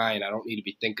already crying. I don't need to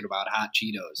be thinking about hot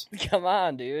Cheetos. Come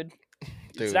on, dude.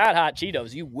 It's not hot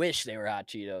Cheetos. You wish they were hot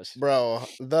Cheetos. Bro,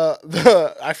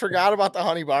 I forgot about the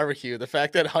honey barbecue. The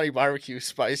fact that honey barbecue is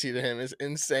spicy to him is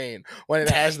insane when it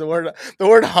has the word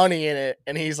honey in it,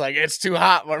 and he's like, it's too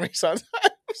hot for me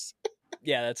sometimes.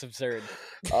 Yeah, that's absurd.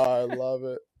 Oh, I love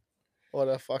it. What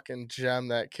a fucking gem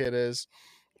that kid is.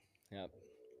 Yep.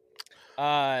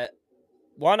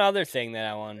 One other thing that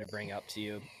I wanted to bring up to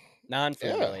you,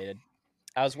 non-food related.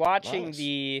 I was watching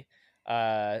the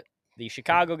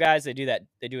Chicago guys. They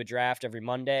do a draft every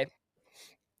Monday.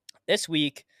 This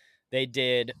week, they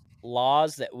did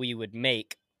laws that we would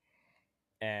make,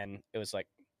 and it was like,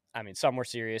 I mean, some were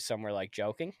serious, some were like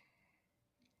joking.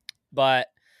 But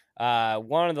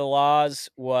one of the laws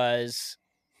was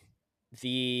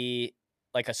a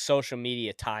social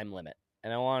media time limit.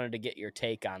 And I wanted to get your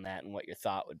take on that and what your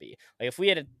thought would be. Like, if we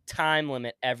had a time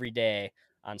limit every day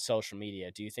on social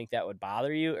media, do you think that would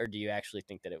bother you, or do you actually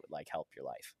think that it would like help your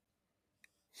life?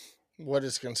 What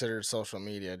is considered social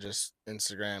media? Just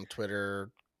Instagram, Twitter,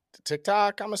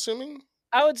 TikTok, I'm assuming?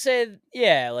 I would say,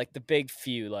 yeah, like the big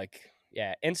few, like,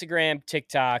 yeah, Instagram,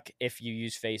 TikTok, if you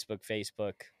use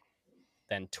Facebook,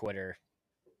 then Twitter.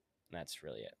 That's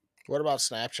really it. What about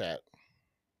Snapchat?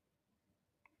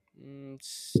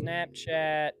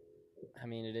 Snapchat, I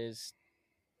mean, it is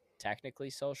technically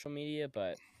social media,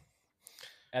 but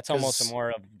that's almost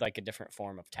more of like a different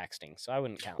form of texting, so I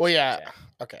wouldn't count. Well, yeah,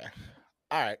 okay,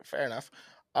 all right, fair enough.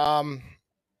 I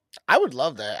would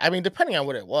love that. I mean, depending on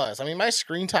what it was. I mean, my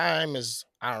screen time is,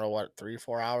 I don't know, what,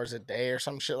 3-4 hours a day or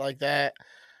some shit like that.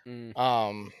 And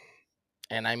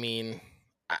I mean,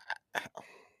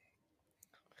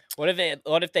 what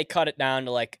if they cut it down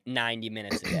to like 90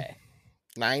 minutes a day?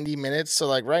 90 minutes. So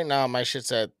like right now, my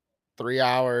shit's at 3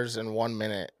 hours and 1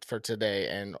 minute for today,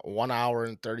 and 1 hour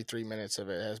and 33 minutes of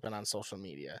it has been on social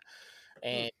media.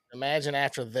 And imagine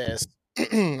after this,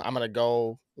 I'm gonna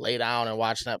go lay down and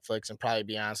watch Netflix and probably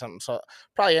be on something. So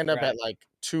probably end up at like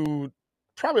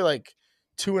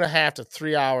 2.5 to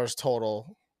 3 hours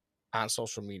total on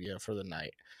social media for the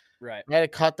night. Right. I had to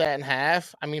cut that in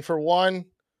half. I mean, for one,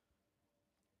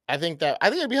 I think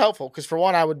it'd be helpful because for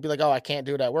one, I would be like, oh, I can't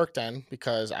do it at work then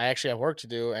because I actually have work to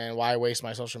do, and why waste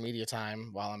my social media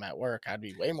time while I'm at work? I'd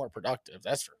be way more productive.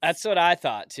 That's what I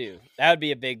thought too. That would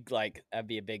be a big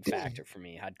factor for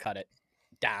me. I'd cut it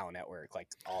down at work like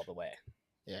all the way.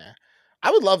 Yeah,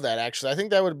 I would love that actually. I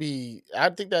think that'd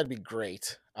be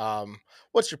great.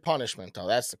 What's your punishment though?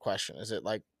 That's the question. Is it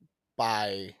like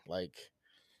by like,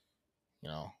 you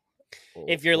know,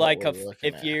 If you're what like were we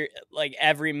looking at? you're like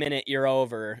every minute you're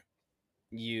over,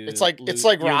 you It's like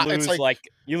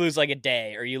you lose like a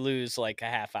day, or you lose like a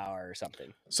half hour or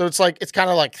something. So it's kind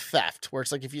of like theft, where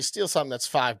it's like if you steal something that's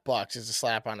 $5, it's a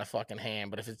slap on the fucking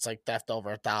hand. But if it's like theft over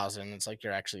 1,000, it's like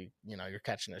you're actually, you're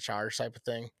catching a charge type of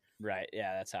thing. Right.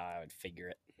 Yeah, that's how I would figure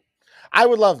it. I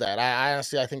would love that. I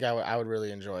honestly, I think I would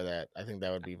really enjoy that. I think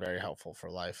that would be very helpful for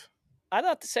life. I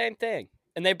thought the same thing.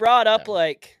 And they brought up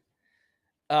like,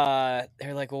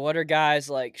 they're like, well, what are guys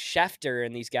like Schefter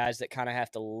and these guys that kind of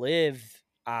have to live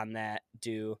on that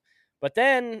do? But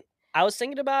then I was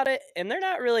thinking about it, and they're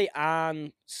not really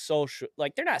on social.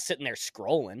 Like, they're not sitting there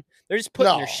scrolling. They're just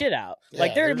putting their shit out. Yeah,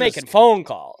 like they're making phone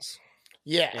calls.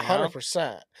 Yeah,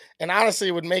 100%. And honestly,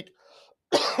 it would make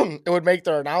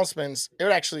their announcements. It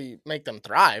would actually make them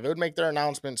thrive. It would make their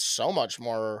announcements so much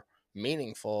more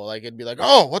meaningful. Like it'd be like,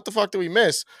 oh, what the fuck did we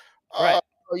miss? Right.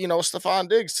 Stephon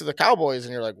Diggs to the Cowboys,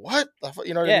 and you're like, what?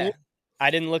 You know what I mean?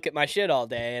 I didn't look at my shit all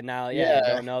day, and now, I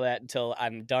don't know that until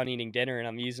I'm done eating dinner and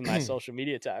I'm using my social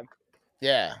media time.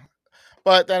 Yeah,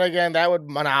 but then again, that would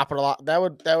monopolize. That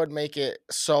would make it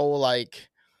so like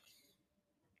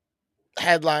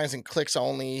headlines and clicks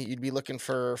only. You'd be looking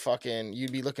for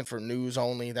news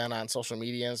only then on social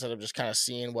media instead of just kind of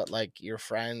seeing what like your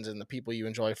friends and the people you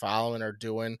enjoy following are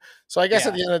doing. So I guess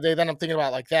at the end of the day, then I'm thinking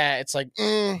about like that. It's like,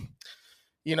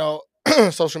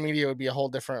 social media would be a whole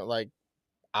different like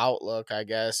outlook, I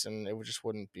guess, and it just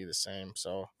wouldn't be the same.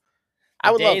 So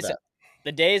I would love that.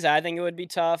 The days I think it would be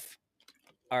tough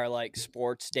are like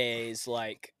sports days,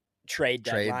 like trade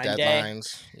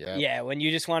deadlines. Yeah, when you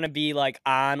just want to be like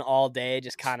on all day,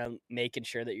 just kind of making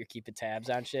sure that you're keeping tabs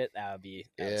on shit. That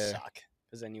would suck,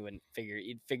 because then you'd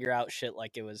figure out shit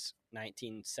like it was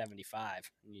 1975,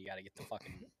 and you got to get the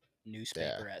fucking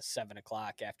newspaper at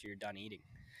 7:00 after you're done eating.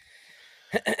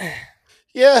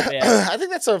 I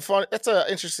think that's an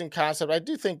interesting concept. I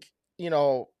do think,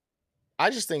 I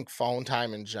just think phone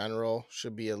time in general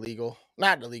should be illegal.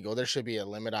 Not illegal. There should be a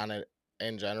limit on it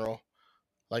in general.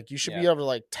 Like you should be able to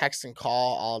like text and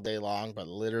call all day long, but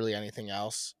literally anything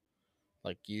else,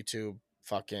 like YouTube,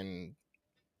 fucking,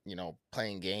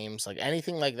 playing games, like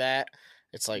anything like that.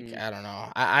 It's like, I don't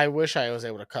know. I wish I was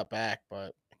able to cut back,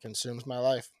 but it consumes my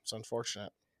life. It's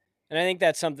unfortunate. And I think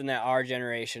that's something that our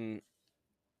generation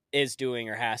is doing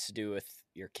or has to do with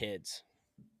your kids.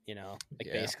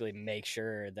 Basically make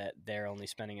sure that they're only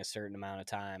spending a certain amount of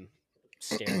time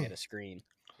staring at a screen.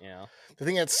 The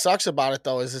thing that sucks about it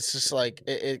though is it's just like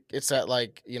it's that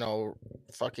like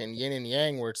fucking yin and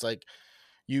yang, where it's like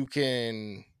you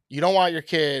don't want your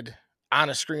kid on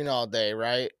a screen all day,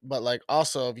 right? But like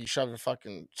also if you shove a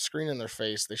fucking screen in their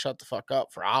face, they shut the fuck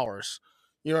up for hours.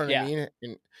 You know what I mean?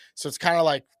 And so it's kind of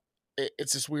like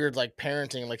it's this weird like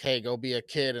parenting, like, hey, go be a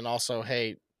kid, and also,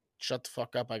 hey, shut the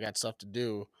fuck up, I got stuff to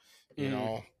do. I don't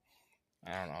know.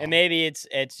 And maybe it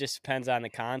just depends on the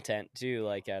content too.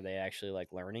 Like, are they actually like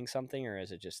learning something, or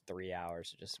is it just 3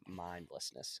 hours of just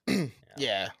mindlessness?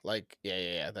 Yeah,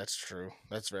 that's true.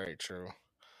 That's very true.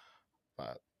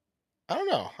 But I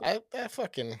don't know. I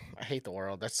hate the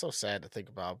world. That's so sad to think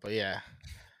about. But yeah,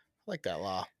 I like that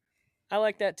law. I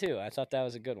like that too. I thought that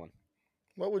was a good one.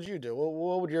 What would you do?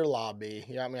 What would your law be?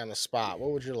 You got me on the spot.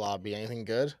 What would your law be? Anything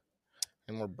good?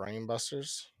 Any more brain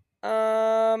busters?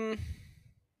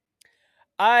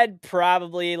 I'd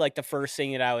probably, like, the first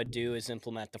thing that I would do is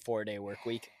implement the 4-day work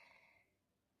week.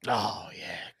 Oh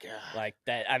yeah, God. Like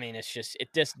that. I mean, it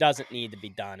just doesn't need to be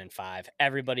done in 5.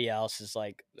 Everybody else is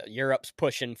like, Europe's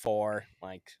pushing 4.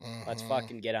 Like, let's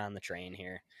fucking get on the train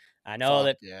here. I know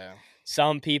that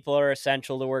some people are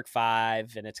essential to work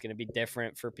 5, and it's going to be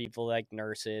different for people like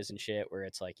nurses and shit, where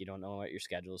it's like you don't know what your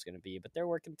schedule is going to be, but they're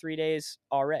working 3 days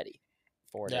already,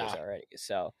 4 days already.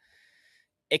 So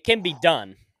it can be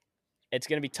done. It's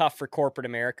going to be tough for corporate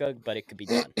America, but it could be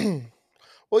done.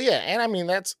 Well, yeah, and I mean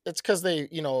it's because they,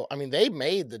 they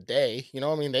made the day.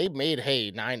 They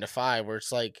made 9 to 5, where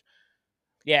it's like,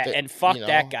 and fuck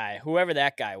that guy, whoever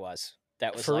that guy was.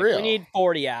 That was for like, real. We need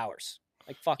 40 hours.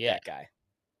 Like, fuck that guy.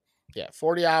 Yeah,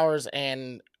 40 hours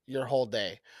and your whole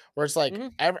day. Where it's like,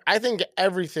 I think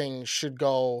everything should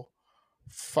go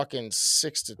fucking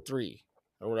 6 to 3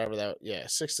 or whatever that. Yeah,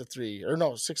 6 to 3 or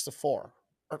no, 6 to 4.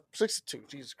 or 6 to 2.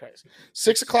 Jesus Christ,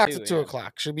 6 o'clock to 2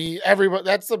 o'clock should be everybody.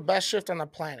 That's the best shift on the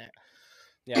planet.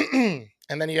 Yeah.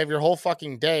 And then you have your whole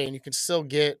fucking day, and you can still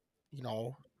get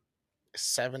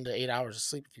 7 to 8 hours of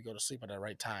sleep if you go to sleep at the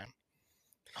right time.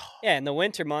 Yeah, in the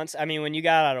winter months, I mean, when you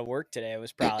got out of work today, it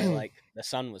was probably like the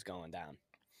sun was going down.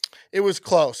 It was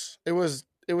close. It was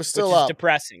still which is up.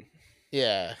 depressing.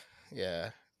 Yeah,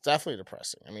 definitely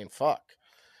depressing. I mean, fuck.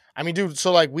 I mean, dude.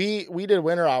 So like, we did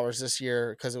winter hours this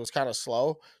year because it was kind of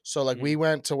slow. So like, we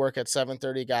went to work at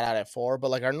 7:30, got out at 4.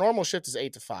 But like, our normal shift is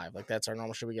 8 to 5. Like, that's our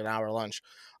normal shift. We get an hour lunch.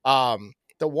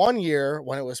 The one year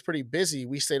when it was pretty busy,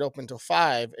 we stayed open till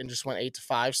 5 and just went 8 to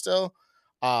 5 still.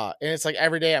 And it's like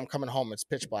every day I'm coming home, it's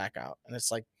pitch black out, and it's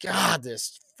like, God,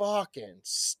 this fucking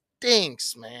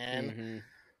stinks, man.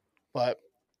 But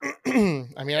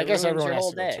I mean, I guess everyone has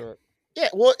to go through it. Yeah,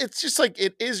 well, it's just like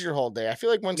it is your whole day. I feel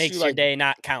like once makes you your like day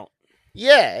not count.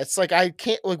 Yeah, it's like I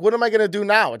can't. Like, what am I gonna do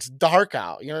now? It's dark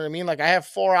out. You know what I mean? Like, I have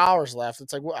 4 hours left.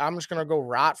 It's like, well, I'm just gonna go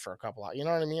rot for a couple hours. You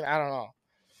know what I mean? I don't know.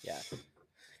 Yeah,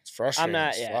 it's frustrating. I'm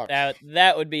not. Yeah,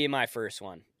 that would be my first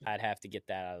one. I'd have to get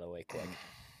that out of the way quick.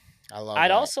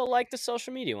 I'd also like the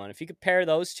social media one. If you could pair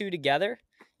those two together,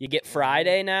 you get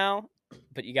Friday now,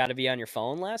 but you got to be on your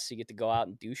phone less. So you get to go out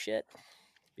and do shit.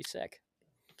 Be sick.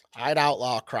 I'd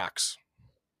outlaw Crocs.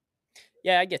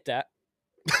 Yeah, I get that.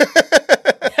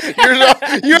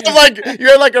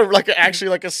 you're like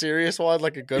actually a serious one,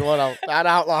 like a good one. I'd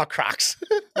outlaw Crocs.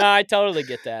 No, I totally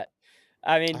get that.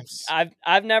 I mean,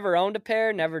 I've never owned a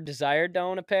pair, never desired to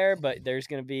own a pair, but there's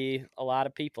going to be a lot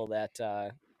of people that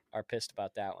are pissed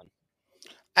about that one.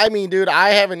 I mean, dude, I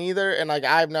haven't either, and like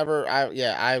I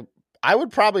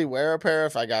would probably wear a pair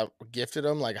if I got gifted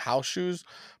them, like house shoes.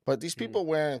 But these people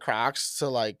wearing Crocs to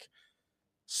like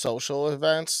social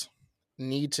events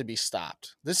need to be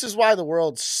stopped. This is why the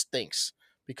world stinks,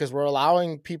 because we're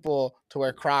allowing people to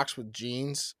wear Crocs with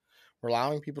jeans. We're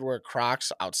allowing people to wear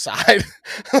Crocs outside.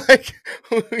 Like,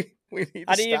 we need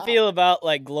How do you feel about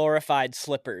like glorified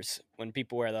slippers when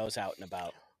people wear those out and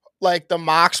about? Like the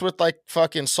mocks with like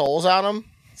fucking soles on them.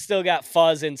 Still got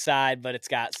fuzz inside, but it's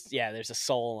got there's a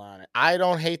sole on it. I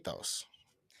don't hate those.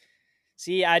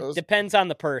 See, depends on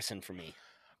the person for me.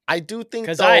 I do think,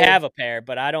 because I have a pair,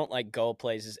 but I don't like go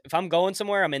places. If I'm going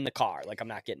somewhere, I'm in the car. Like, I'm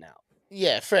not getting out.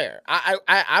 Yeah, fair.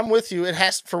 I'm with you. It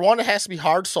has to be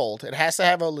hard soled. It has to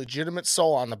have a legitimate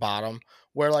sole on the bottom,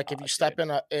 where like if you step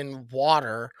in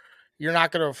water, you're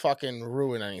not gonna fucking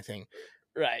ruin anything.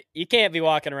 Right. You can't be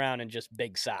walking around in just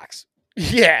big socks.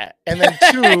 Yeah, and then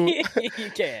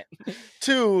you can't.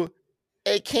 Two,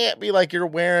 it can't be like you're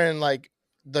wearing like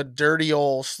the dirty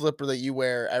old slipper that you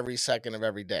wear every second of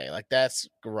every day. Like, that's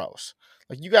gross.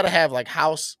 Like, you got to have like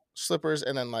house slippers,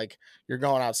 and then like you're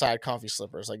going outside comfy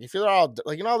slippers. Like, if you're all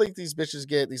like, like these bitches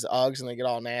get these Uggs and they get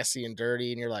all nasty and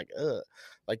dirty, and you're like, ugh,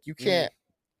 like you can't.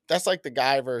 That's like the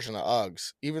guy version of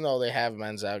Uggs, even though they have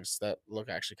men's Uggs that look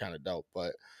actually kind of dope.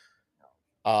 But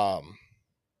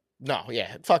no,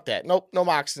 yeah, fuck that. Nope, no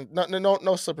moccasins,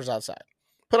 no slippers outside.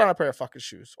 Put on a pair of fucking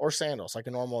shoes or sandals like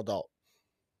a normal adult.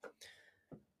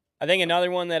 I think another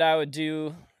one that I would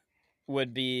do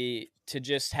would be to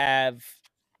just have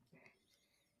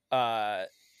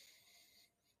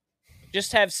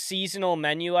seasonal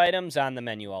menu items on the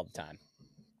menu all the time.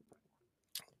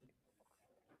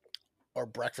 Or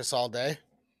breakfast all day.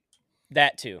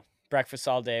 That too. Breakfast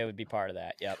all day would be part of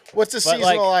that. Yep. What's a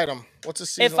seasonal item? What's a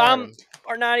seasonal item?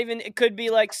 Or not even, it could be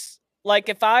like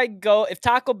if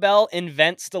Taco Bell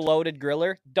invents the loaded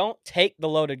griller, don't take the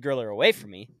loaded griller away from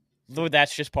me.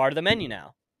 That's just part of the menu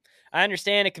now. I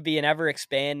understand it could be an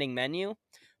ever-expanding menu,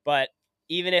 but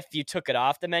even if you took it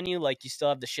off the menu, like, you still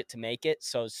have the shit to make it,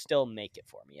 so still make it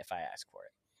for me if I ask for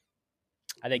it.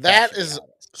 I think that is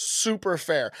super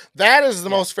fair. That is the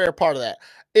most fair part of that.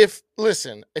 If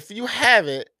you have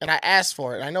it and I ask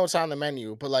for it, I know it's on the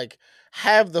menu, but like,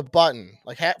 have the button.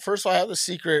 Like, first of all, have the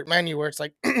secret menu where it's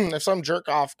like, if some jerk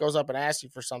off goes up and asks you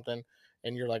for something,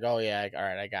 and you're like, oh yeah, all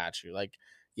right, I got you. Like,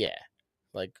 yeah,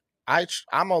 like.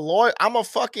 I'm a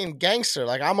fucking gangster.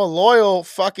 Like, I'm a loyal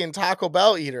fucking Taco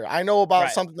Bell eater. I know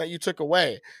about something that you took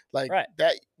away. Like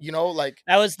that, like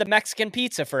that was the Mexican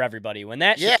pizza for everybody. When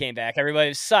that shit came back, everybody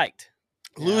was psyched.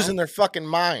 Losing their fucking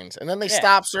minds. And then they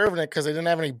stopped serving it because they didn't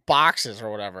have any boxes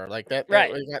or whatever. Like that.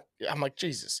 Right. I'm like,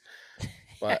 Jesus.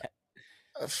 But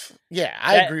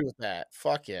I agree with that.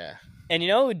 Fuck yeah. And you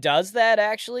know who does that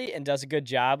actually and does a good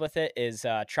job with it is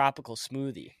Tropical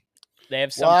Smoothie. They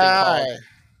have something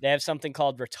They have something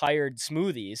called retired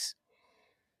smoothies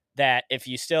that if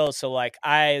you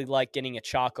I like getting a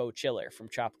Choco Chiller from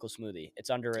Tropical Smoothie. It's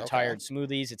under retired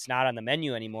smoothies. It's not on the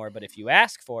menu anymore, but if you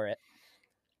ask for it,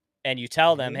 and you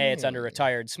tell them, hey, it's under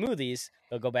retired smoothies,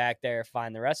 they'll go back there,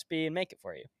 find the recipe, and make it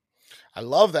for you. I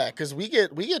love that because we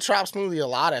get Trop smoothie a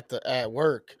lot at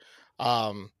work,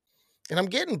 and I'm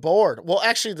getting bored. Well,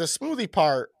 actually, the smoothie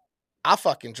part, I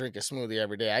fucking drink a smoothie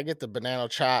every day. I get the banana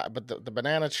chai, but the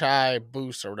banana chai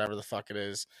boost or whatever the fuck it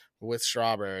is with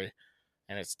strawberry,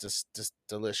 and it's just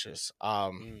delicious.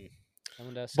 Someone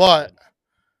does sound But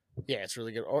good. yeah, it's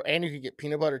really good. And you can get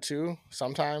peanut butter too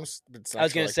sometimes. It's I was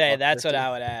extra, gonna like, say that's what $1.50.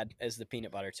 I would add is the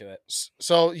peanut butter to it.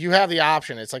 So you have the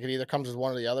option. It's like it either comes with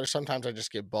one or the other. Sometimes I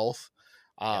just get both.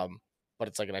 But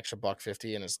it's like an extra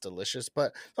 $1.50 and it's delicious.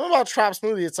 But something about Trop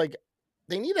smoothie, it's like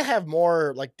they need to have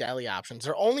more like deli options.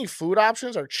 Their only food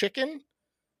options are chicken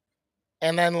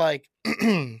and then like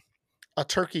a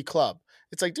turkey club.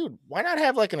 It's like, dude, why not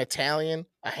have like an Italian,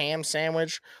 a ham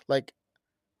sandwich? Like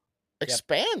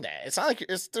expand that. It's not like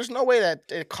there's no way that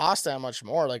it costs that much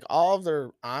more. Like all of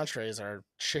their entrees are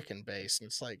chicken based. And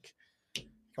it's like you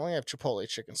can only have Chipotle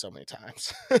chicken so many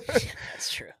times.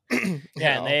 That's true.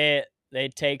 Yeah, and they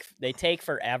take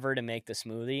forever to make the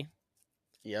smoothie.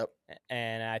 Yep.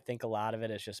 And I think a lot of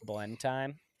it is just blend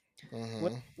time. Mm-hmm.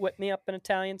 Whip me up an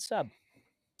Italian sub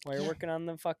while you're working on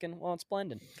the fucking while it's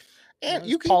blending. And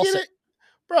you can get it,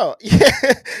 bro. Yeah,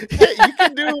 you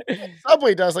can do what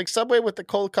Subway does. Like Subway with the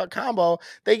cold cut combo,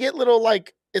 they get little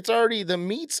like it's already the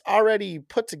meat's already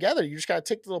put together. You just gotta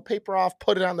take the little paper off,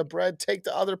 put it on the bread, take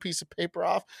the other piece of paper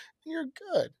off, and you're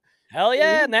good. Hell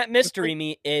yeah, and that mystery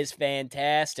meat is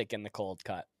fantastic in the cold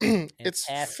cut. It's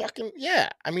fucking yeah.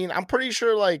 I mean, I'm pretty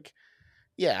sure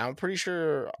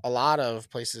a lot of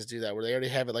places do that where they already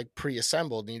have it like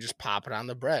pre-assembled and you just pop it on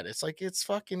the bread. It's like it's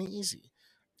fucking easy.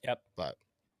 Yep. But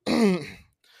I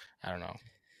don't know.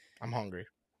 I'm hungry.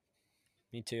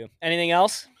 Me too. Anything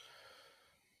else?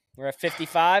 We're at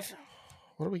 55.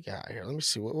 What do we got here? Let me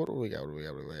see. What do we got?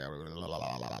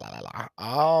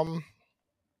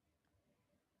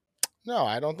 No,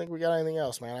 I don't think we got anything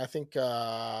else, man. I think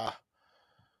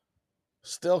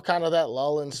still kind of that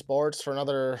lull in sports for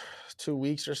another 2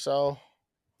 weeks or so.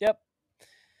 Yep.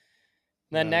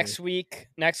 Then next week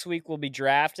we'll be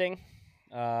drafting.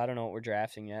 I don't know what we're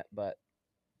drafting yet, but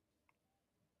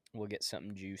we'll get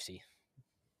something juicy.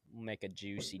 We'll make a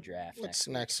juicy draft. What's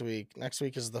next week? Next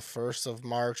week is the 1st of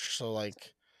March, so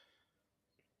like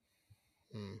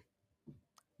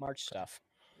March stuff.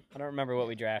 I don't remember what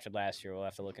we drafted last year. We'll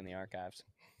have to look in the archives.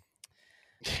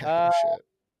 Shit.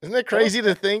 Isn't it crazy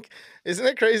to think? Isn't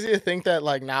it crazy to think that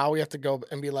like now we have to go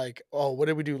and be like, oh, what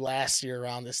did we do last year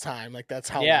around this time? Like that's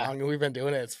how long we've been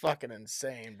doing it. It's fucking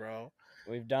insane, bro.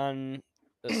 We've done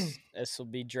this. This will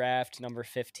be draft number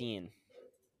 15,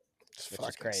 which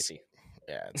is crazy.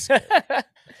 Yeah. It's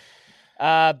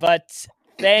but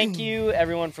thank you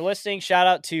everyone for listening. Shout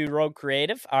out to Rogue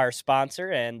Creative, our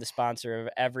sponsor and the sponsor of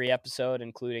every episode,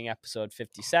 including episode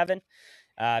 57.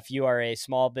 If you are a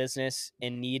small business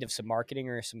in need of some marketing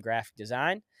or some graphic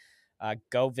design,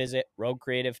 go visit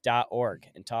roguecreative.org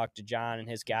and talk to John and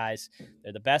his guys.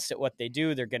 They're the best at what they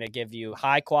do. They're going to give you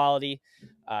high quality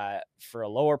for a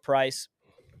lower price.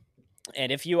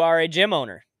 And if you are a gym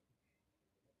owner,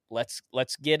 let's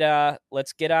get on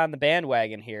the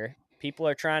bandwagon here. People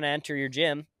are trying to enter your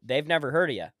gym. They've never heard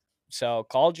of you. So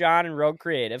call John and Rogue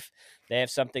Creative. They have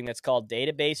something that's called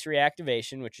database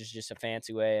reactivation, which is just a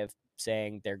fancy way of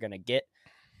saying they're going to get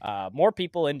more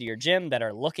people into your gym that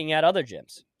are looking at other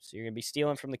gyms. So you're going to be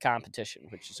stealing from the competition,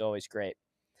 which is always great.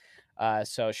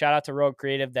 So shout out to Rogue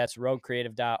Creative. That's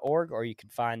roguecreative.org, or you can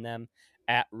find them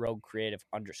at roguecreative_.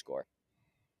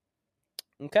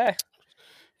 Okay.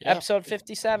 Yeah. Episode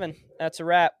 57. That's a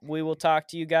wrap. We will talk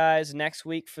to you guys next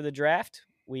week for the draft.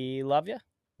 We love you.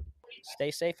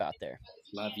 Stay safe out there.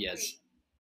 Love yous.